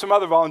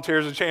other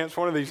volunteers a chance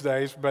one of these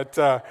days, but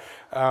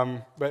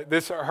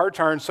this is her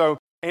turn. So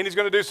Andy's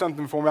going to do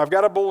something for me. I've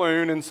got a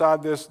balloon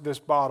inside this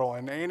bottle,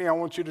 and Andy, I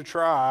want you to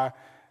try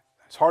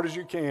as hard as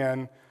you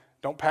can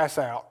Don't pass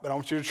out. But I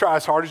want you to try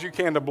as hard as you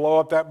can to blow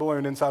up that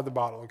balloon inside the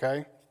bottle,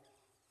 okay?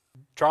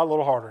 Try a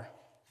little harder.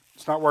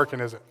 It's not working,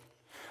 is it?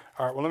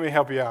 All right, well, let me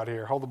help you out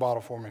here. Hold the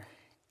bottle for me.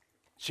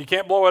 She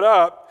can't blow it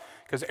up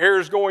because air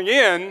is going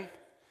in,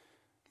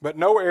 but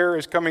no air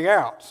is coming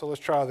out. So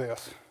let's try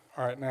this.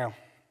 All right, now.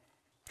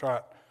 Try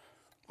it.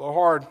 Blow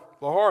hard.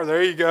 Blow hard.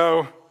 There you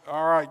go.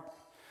 All right.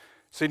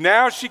 See,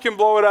 now she can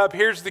blow it up.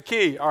 Here's the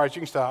key. All right,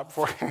 you can stop.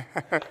 Before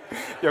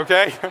you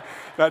okay?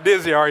 Not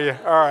dizzy, are you?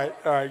 All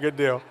right, good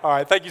deal. All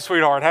right, thank you,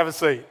 sweetheart. Have a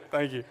seat.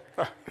 Thank you.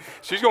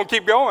 She's going to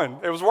keep going.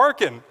 It was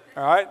working.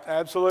 All right,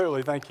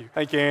 absolutely. Thank you.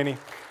 Thank you, Annie.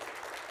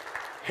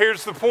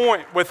 Here's the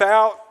point.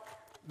 Without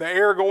the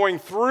air going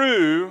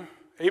through,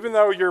 even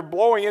though you're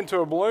blowing into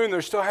a balloon,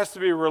 there still has to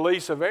be a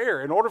release of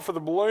air. In order for the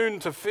balloon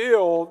to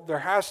fill, there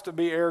has to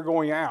be air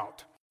going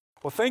out.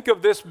 Well, think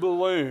of this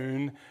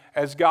balloon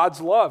as God's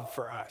love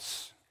for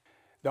us.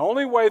 The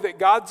only way that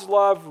God's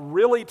love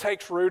really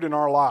takes root in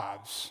our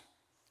lives,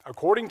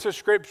 according to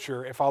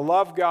Scripture, if I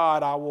love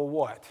God, I will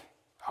what?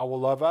 I will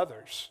love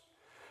others.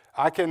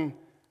 I can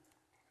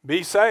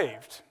be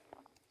saved.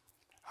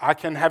 I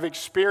can have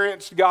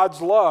experienced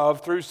God's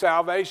love through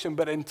salvation,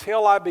 but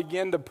until I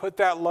begin to put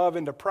that love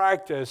into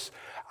practice,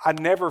 I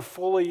never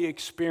fully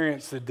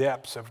experience the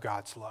depths of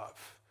God's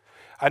love.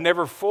 I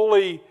never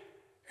fully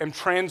am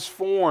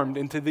transformed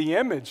into the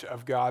image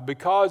of God,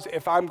 because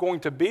if I'm going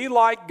to be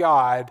like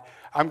God,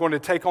 I'm going to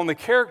take on the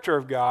character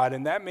of God,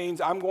 and that means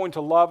I'm going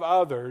to love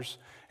others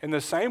in the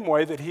same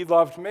way that He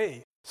loved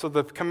me. So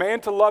the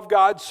command to love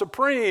God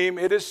supreme,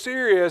 it is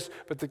serious,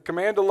 but the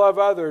command to love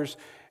others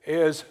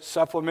is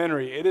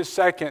supplementary. It is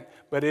second,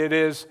 but it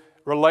is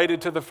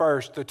related to the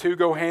first. The two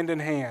go hand in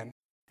hand.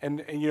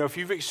 And if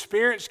you've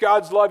experienced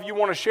God's love, you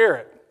want to share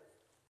it.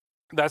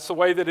 That's the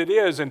way that it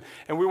is, and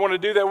we want to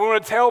do that. We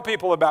want to tell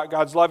people about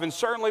God's love, and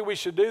certainly we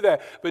should do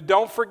that. But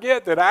don't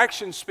forget that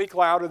actions speak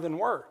louder than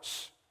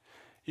words.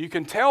 You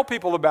can tell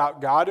people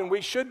about God, and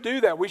we should do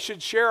that. We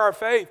should share our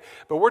faith.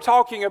 But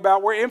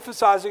we're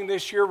emphasizing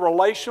this year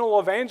relational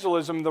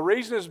evangelism. The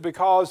reason is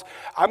because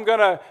I'm going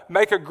to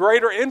make a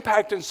greater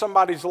impact in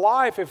somebody's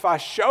life if I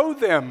show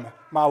them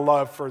my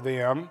love for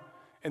them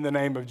in the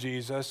name of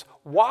Jesus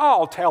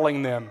while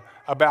telling them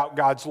about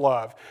God's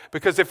love.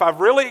 Because if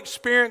I've really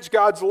experienced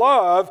God's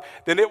love,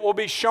 then it will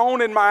be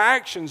shown in my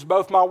actions,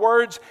 both my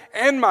words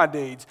and my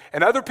deeds.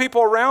 And other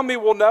people around me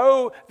will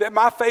know that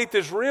my faith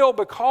is real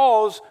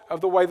because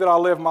of the way that I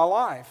live my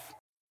life.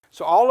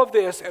 So all of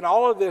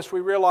this,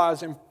 we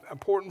realize an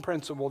important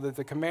principle that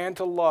the command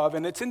to love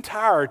in its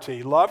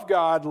entirety, love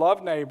God,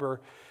 love neighbor,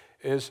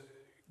 is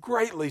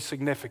greatly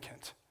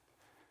significant.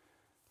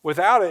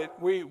 Without it,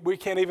 we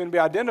can't even be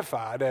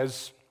identified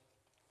as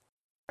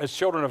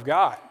children of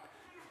God.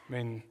 I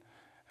mean,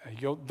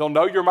 they'll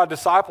know you're my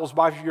disciples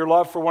by your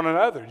love for one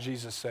another,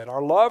 Jesus said.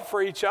 Our love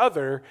for each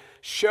other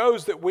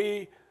shows that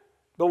we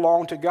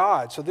belong to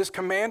God. So this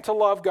command to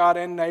love God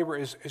and neighbor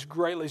is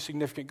greatly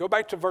significant. Go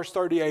back to verse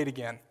 38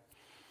 again.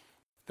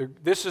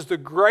 This is the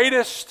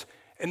greatest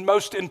and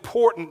most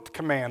important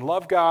command.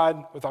 Love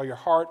God with all your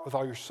heart, with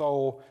all your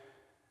soul,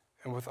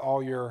 and with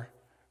all your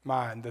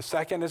mind. The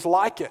second is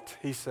like it,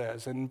 he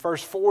says. In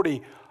verse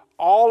 40,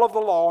 all of the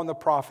law and the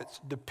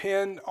prophets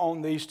depend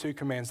on these two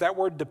commands. That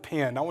word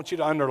depend, I want you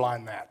to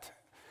underline that.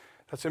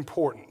 That's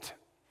important.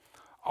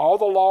 All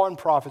the law and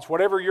prophets,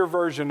 whatever your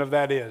version of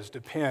that is,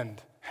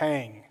 depend,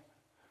 hang,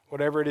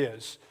 whatever it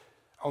is,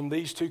 on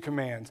these two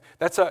commands.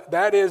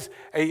 That is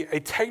a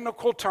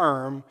technical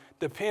term.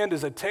 Depend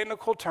is a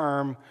technical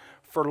term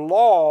for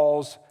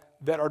laws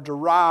that are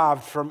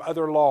derived from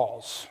other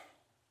laws.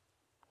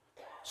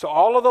 So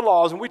all of the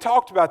laws, and we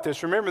talked about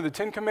this, remember the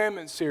Ten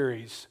Commandments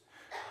series.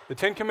 The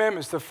Ten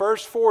Commandments, the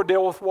first four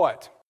deal with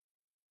what?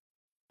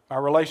 My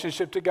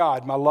relationship to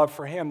God, my love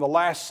for Him. The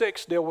last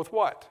six deal with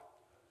what?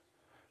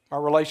 My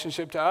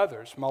relationship to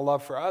others, my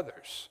love for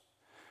others.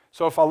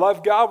 So if I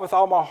love God with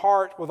all my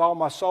heart, with all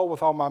my soul,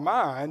 with all my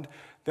mind,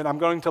 then I'm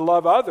going to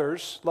love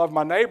others, love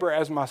my neighbor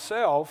as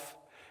myself,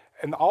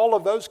 and all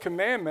of those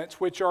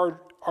commandments which are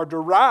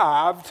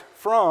derived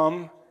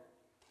from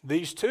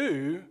these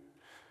two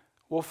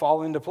will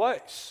fall into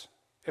place.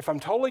 If I'm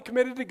totally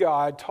committed to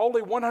God,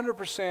 totally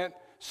 100%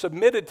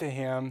 submitted to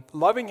Him,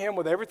 loving Him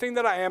with everything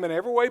that I am in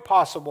every way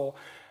possible,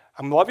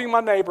 I'm loving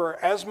my neighbor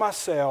as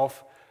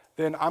myself,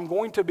 then I'm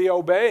going to be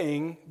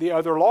obeying the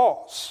other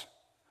laws.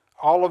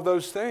 All of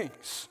those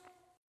things.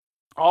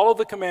 All of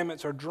the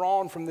commandments are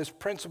drawn from this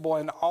principle,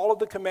 and all of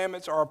the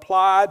commandments are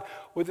applied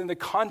within the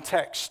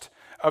context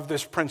of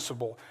this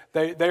principle.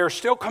 They are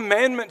still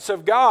commandments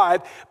of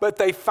God, but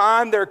they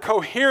find their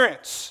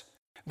coherence.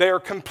 They are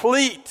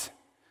complete.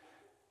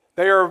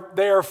 They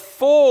are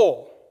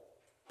full.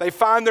 They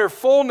find their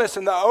fullness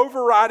in the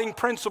overriding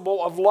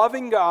principle of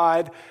loving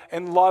God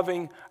and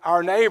loving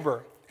our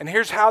neighbor. And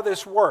here's how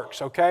this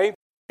works, okay?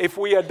 If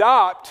we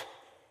adopt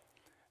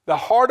the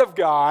heart of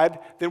God,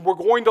 then we're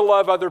going to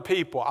love other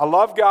people. I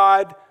love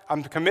God.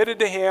 I'm committed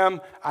to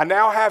Him. I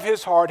now have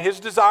His heart. His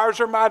desires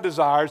are my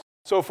desires.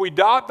 So if we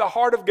adopt the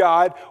heart of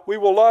God, we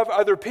will love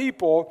other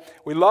people.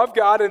 We love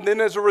God, and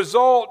then as a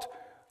result,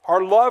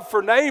 our love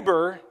for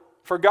neighbor,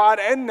 for God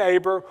and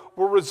neighbor,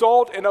 will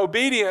result in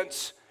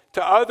obedience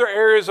to other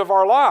areas of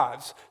our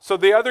lives. So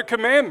the other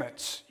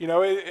commandments,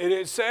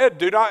 it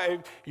said,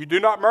 you do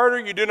not murder,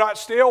 you do not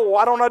steal.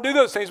 Why don't I do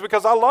those things?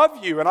 Because I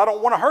love you and I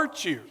don't want to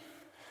hurt you.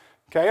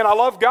 Okay, and I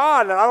love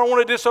God and I don't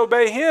want to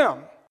disobey Him.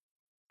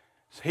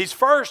 He's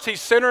first, He's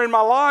center in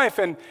my life,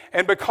 and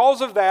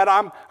because of that,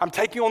 I'm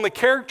taking on the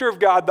character of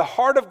God, the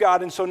heart of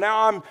God, and so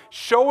now I'm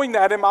showing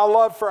that in my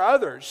love for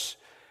others.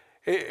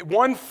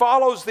 One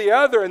follows the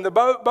other, and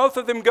both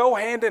of them go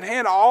hand in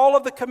hand. All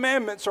of the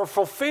commandments are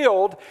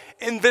fulfilled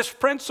in this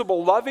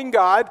principle, loving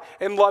God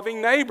and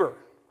loving neighbor.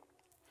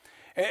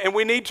 And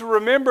we need to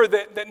remember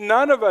that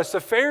none of us, the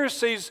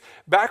Pharisees,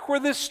 back where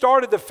this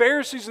started, the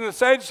Pharisees and the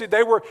Sadducees,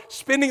 they were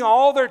spending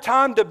all their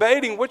time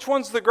debating which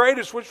one's the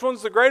greatest, which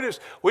one's the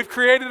greatest. We've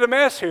created a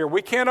mess here.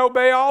 We can't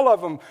obey all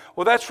of them.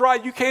 Well, that's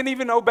right. You can't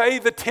even obey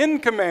the 10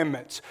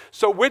 commandments.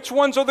 So which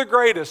ones are the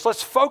greatest?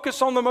 Let's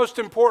focus on the most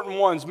important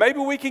ones. Maybe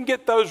we can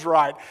get those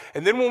right.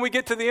 And then when we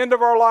get to the end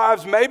of our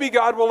lives, maybe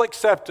God will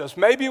accept us.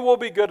 Maybe we'll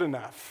be good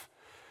enough.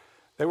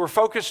 They were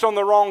focused on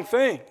the wrong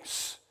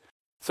things.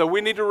 So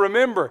we need to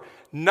remember,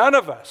 none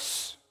of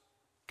us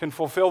can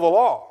fulfill the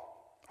law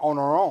on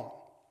our own.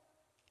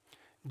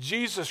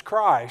 Jesus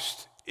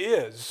Christ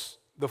is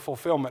the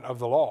fulfillment of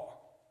the law.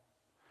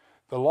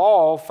 The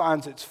law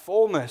finds its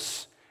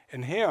fullness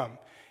in Him.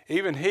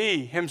 Even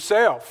He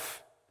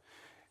Himself,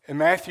 in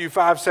Matthew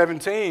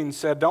 5:17,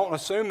 said, don't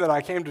assume that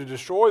I came to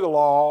destroy the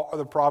law or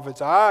the prophets.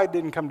 I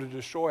didn't come to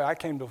destroy, I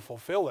came to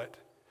fulfill it.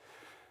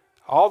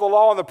 All the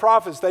law and the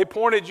prophets, they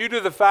pointed you to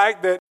the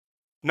fact that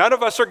none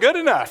of us are good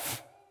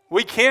enough.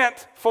 We can't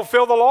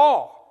fulfill the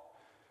law.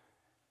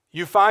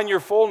 You find your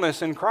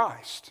fullness in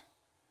Christ.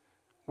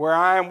 Where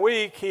I am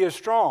weak, He is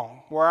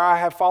strong. Where I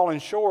have fallen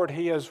short,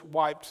 He has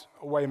wiped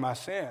away my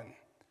sin.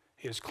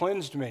 He has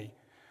cleansed me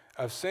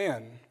of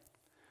sin.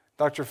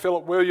 Dr.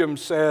 Philip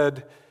Williams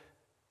said,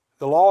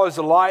 the law is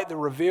the light that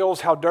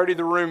reveals how dirty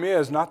the room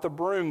is, not the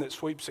broom that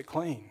sweeps it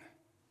clean.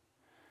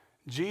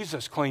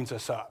 Jesus cleans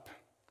us up.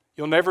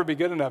 You'll never be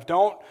good enough.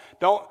 Don't,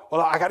 well,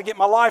 I got to get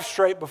my life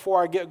straight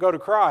before I go to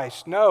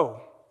Christ.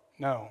 No.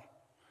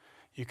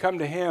 You come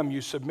to Him,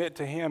 you submit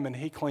to Him, and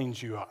He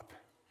cleans you up.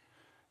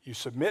 You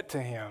submit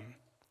to Him.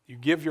 You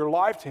give your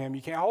life to Him.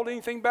 You can't hold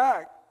anything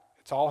back.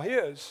 It's all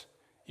His.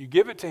 You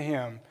give it to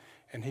Him,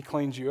 and He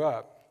cleans you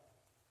up.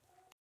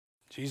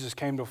 Jesus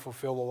came to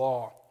fulfill the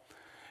law.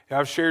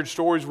 I've shared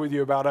stories with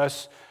you about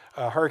us,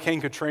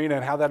 Hurricane Katrina,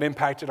 and how that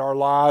impacted our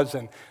lives.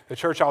 And the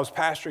church I was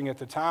pastoring at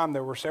the time,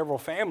 there were several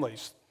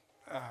families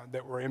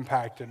that were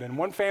impacted. And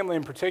one family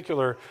in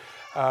particular,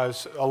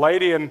 a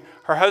lady and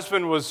her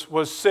husband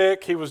was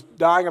sick. He was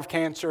dying of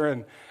cancer,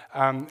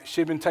 and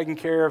she'd been taking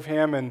care of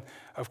him. And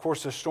of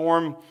course, the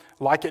storm,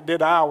 like it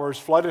did ours,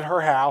 flooded her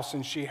house,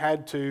 and she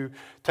had to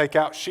take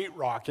out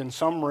sheetrock. In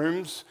some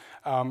rooms,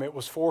 it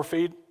was 4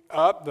 feet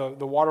up,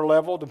 the water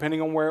level,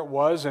 depending on where it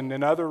was. And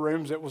in other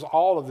rooms, it was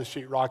all of the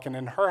sheetrock. And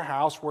in her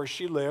house, where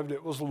she lived,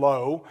 it was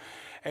low.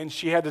 And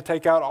she had to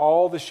take out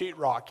all the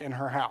sheetrock in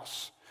her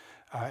house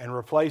and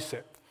replace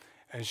it.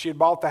 And she had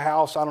bought the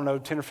house, 10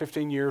 or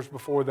 15 years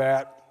before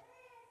that.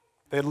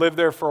 They had lived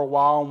there for a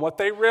while. And what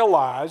they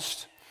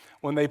realized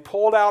when they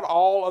pulled out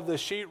all of the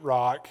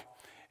sheetrock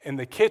in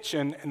the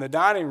kitchen and the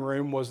dining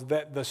room was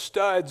that the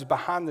studs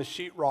behind the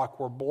sheetrock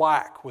were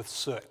black with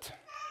soot.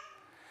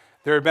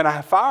 There had been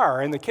a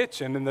fire in the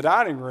kitchen, in the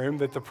dining room,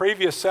 that the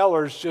previous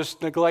sellers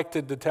just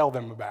neglected to tell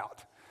them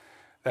about.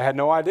 They had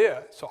no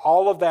idea. So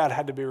all of that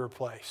had to be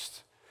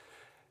replaced.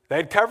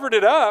 They'd covered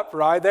it up,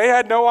 right? They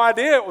had no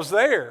idea it was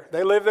there.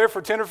 They lived there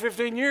for 10 or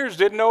 15 years,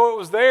 didn't know it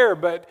was there,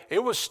 but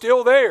it was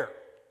still there.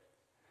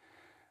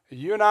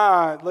 You and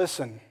I,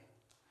 listen,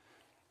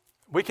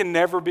 we can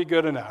never be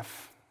good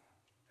enough.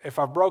 If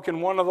I've broken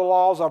one of the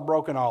laws, I've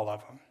broken all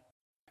of them.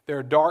 There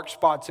are dark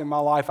spots in my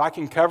life. I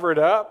can cover it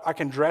up. I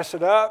can dress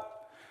it up.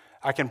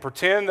 I can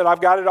pretend that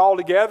I've got it all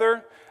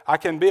together. I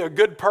can be a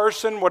good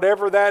person,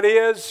 whatever that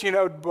is,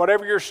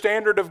 whatever your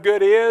standard of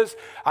good is.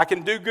 I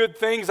can do good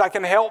things. I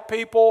can help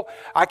people.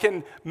 I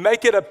can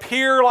make it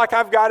appear like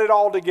I've got it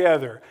all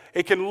together.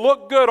 It can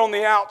look good on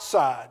the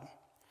outside.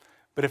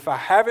 But if I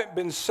haven't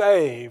been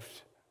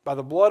saved by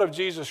the blood of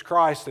Jesus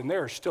Christ, then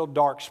there are still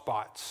dark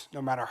spots,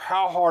 no matter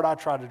how hard I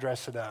try to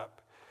dress it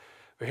up.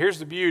 But here's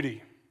the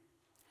beauty.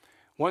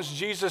 Once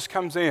Jesus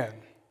comes in,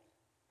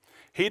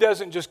 He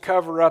doesn't just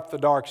cover up the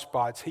dark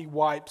spots. He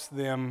wipes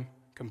them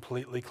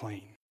completely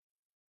clean.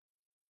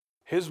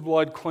 His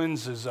blood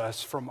cleanses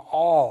us from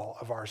all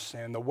of our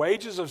sin. The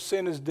wages of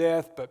sin is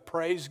death, but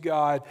praise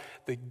God,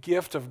 the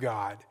gift of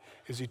God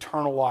is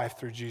eternal life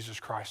through Jesus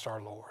Christ our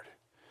Lord.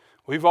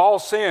 We've all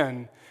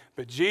sinned,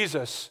 but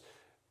Jesus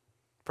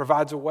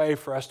provides a way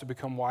for us to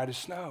become white as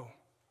snow.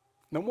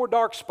 No more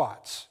dark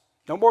spots.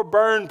 No more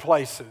burned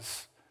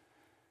places.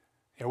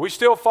 We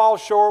still fall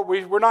short.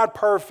 We're not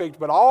perfect,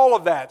 but all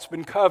of that's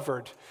been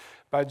covered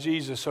by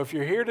Jesus. So if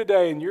you're here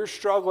today and you're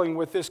struggling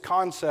with this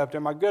concept,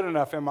 am I good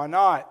enough? Am I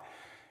not?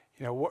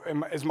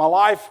 Is my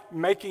life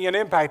making an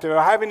impact? Do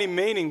I have any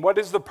meaning? What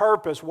is the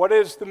purpose? What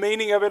is the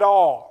meaning of it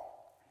all?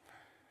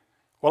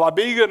 Will I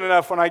be good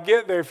enough when I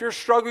get there? If you're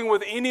struggling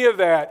with any of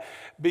that,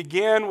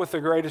 begin with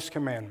the greatest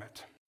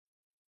commandment.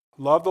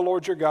 Love the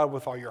Lord your God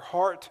with all your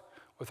heart,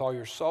 with all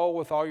your soul,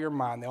 with all your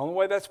mind. The only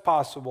way that's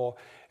possible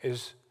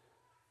is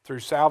through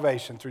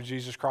salvation, through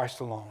Jesus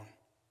Christ alone.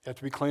 You have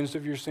to be cleansed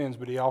of your sins,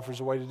 but He offers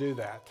a way to do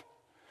that.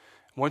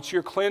 Once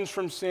you're cleansed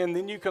from sin,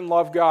 then you can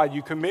love God.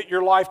 You commit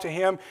your life to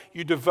Him.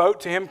 You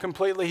devote to Him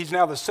completely. He's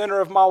now the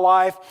center of my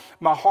life.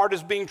 My heart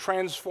is being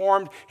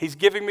transformed. He's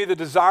giving me the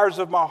desires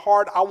of my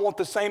heart. I want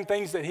the same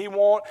things that He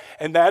wants,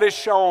 and that is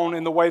shown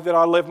in the way that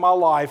I live my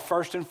life,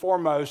 first and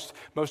foremost,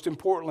 most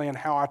importantly, in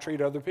how I treat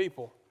other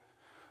people.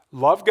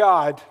 Love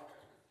God,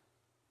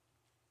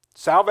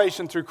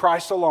 salvation through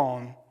Christ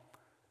alone,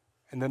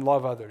 and then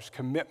love others.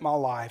 Commit my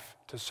life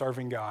to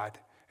serving God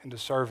and to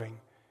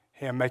serving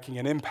Him, making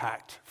an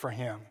impact for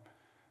Him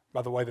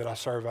by the way that I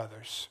serve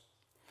others.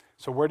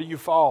 So where do you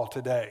fall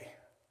today?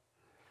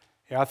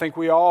 I think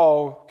we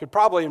all could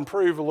probably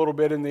improve a little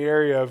bit in the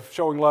area of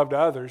showing love to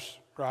others,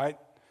 right?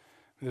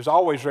 There's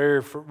always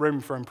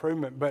room for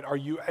improvement, but are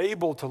you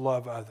able to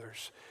love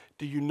others?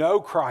 Do you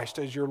know Christ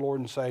as your Lord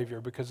and Savior?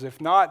 Because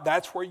if not,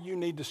 that's where you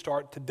need to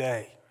start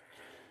today,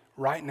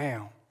 right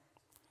now.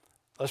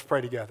 Let's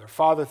pray together.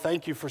 Father,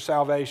 thank you for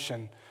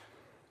salvation,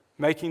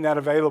 making that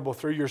available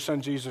through your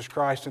Son, Jesus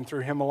Christ, and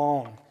through Him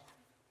alone.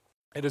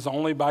 It is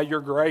only by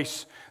your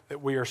grace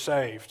that we are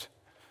saved,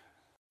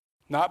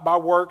 not by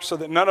works so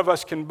that none of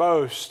us can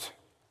boast.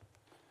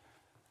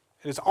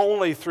 It is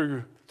only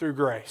through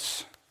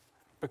grace,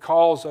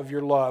 because of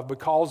your love,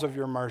 because of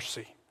your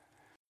mercy.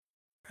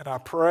 And I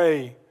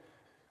pray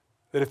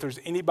that if there's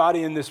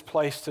anybody in this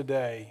place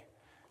today,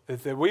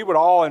 that we would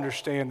all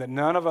understand that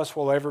none of us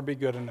will ever be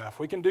good enough.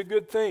 We can do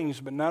good things,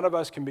 but none of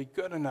us can be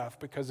good enough,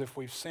 because if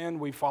we've sinned,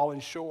 we've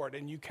fallen short,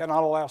 and you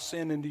cannot allow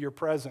sin into your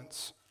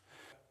presence.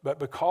 But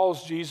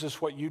because,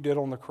 Jesus, what you did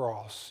on the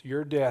cross,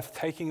 your death,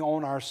 taking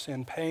on our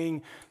sin,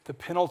 paying the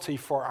penalty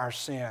for our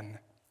sin,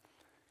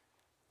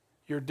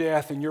 your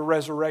death and your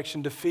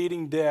resurrection,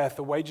 defeating death,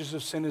 the wages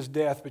of sin is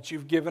death, but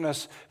you've given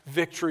us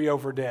victory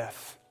over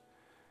death.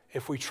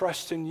 If we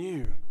trust in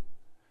you,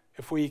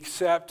 if we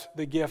accept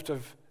the gift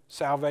of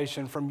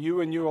salvation from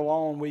you and you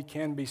alone, we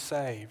can be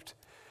saved.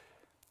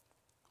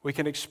 We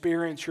can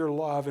experience your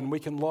love, and we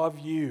can love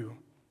you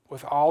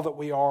with all that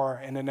we are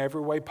and in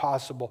every way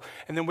possible.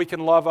 And then we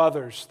can love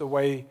others the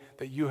way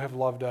that you have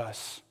loved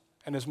us,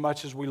 and as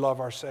much as we love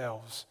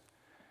ourselves.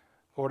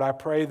 Lord, I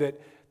pray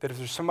that if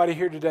there's somebody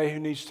here today who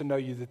needs to know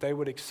you, that they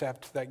would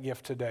accept that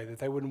gift today, that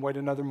they wouldn't wait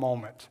another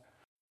moment.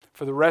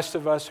 For the rest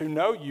of us who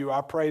know you,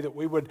 I pray that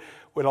we would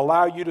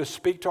allow you to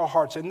speak to our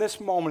hearts in this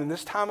moment, in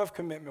this time of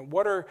commitment.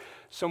 What are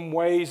some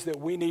ways that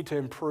we need to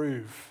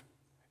improve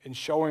in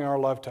showing our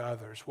love to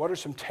others? What are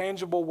some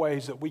tangible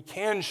ways that we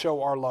can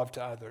show our love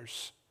to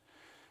others?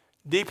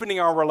 Deepening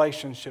our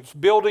relationships,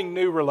 building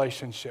new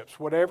relationships,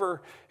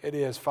 whatever it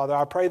is. Father,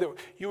 I pray that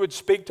you would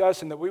speak to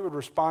us and that we would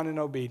respond in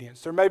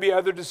obedience. There may be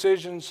other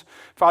decisions.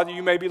 Father,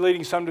 you may be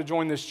leading some to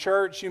join this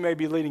church. You may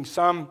be leading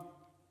some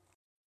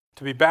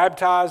to be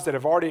baptized that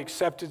have already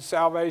accepted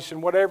salvation.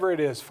 Whatever it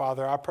is,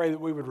 Father, I pray that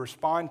we would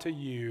respond to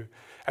you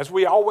as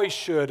we always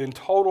should, in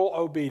total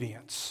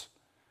obedience.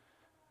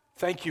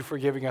 Thank you for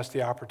giving us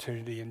the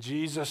opportunity. In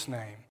Jesus'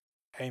 name,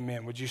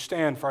 amen. Would you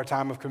stand for our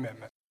time of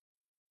commitment?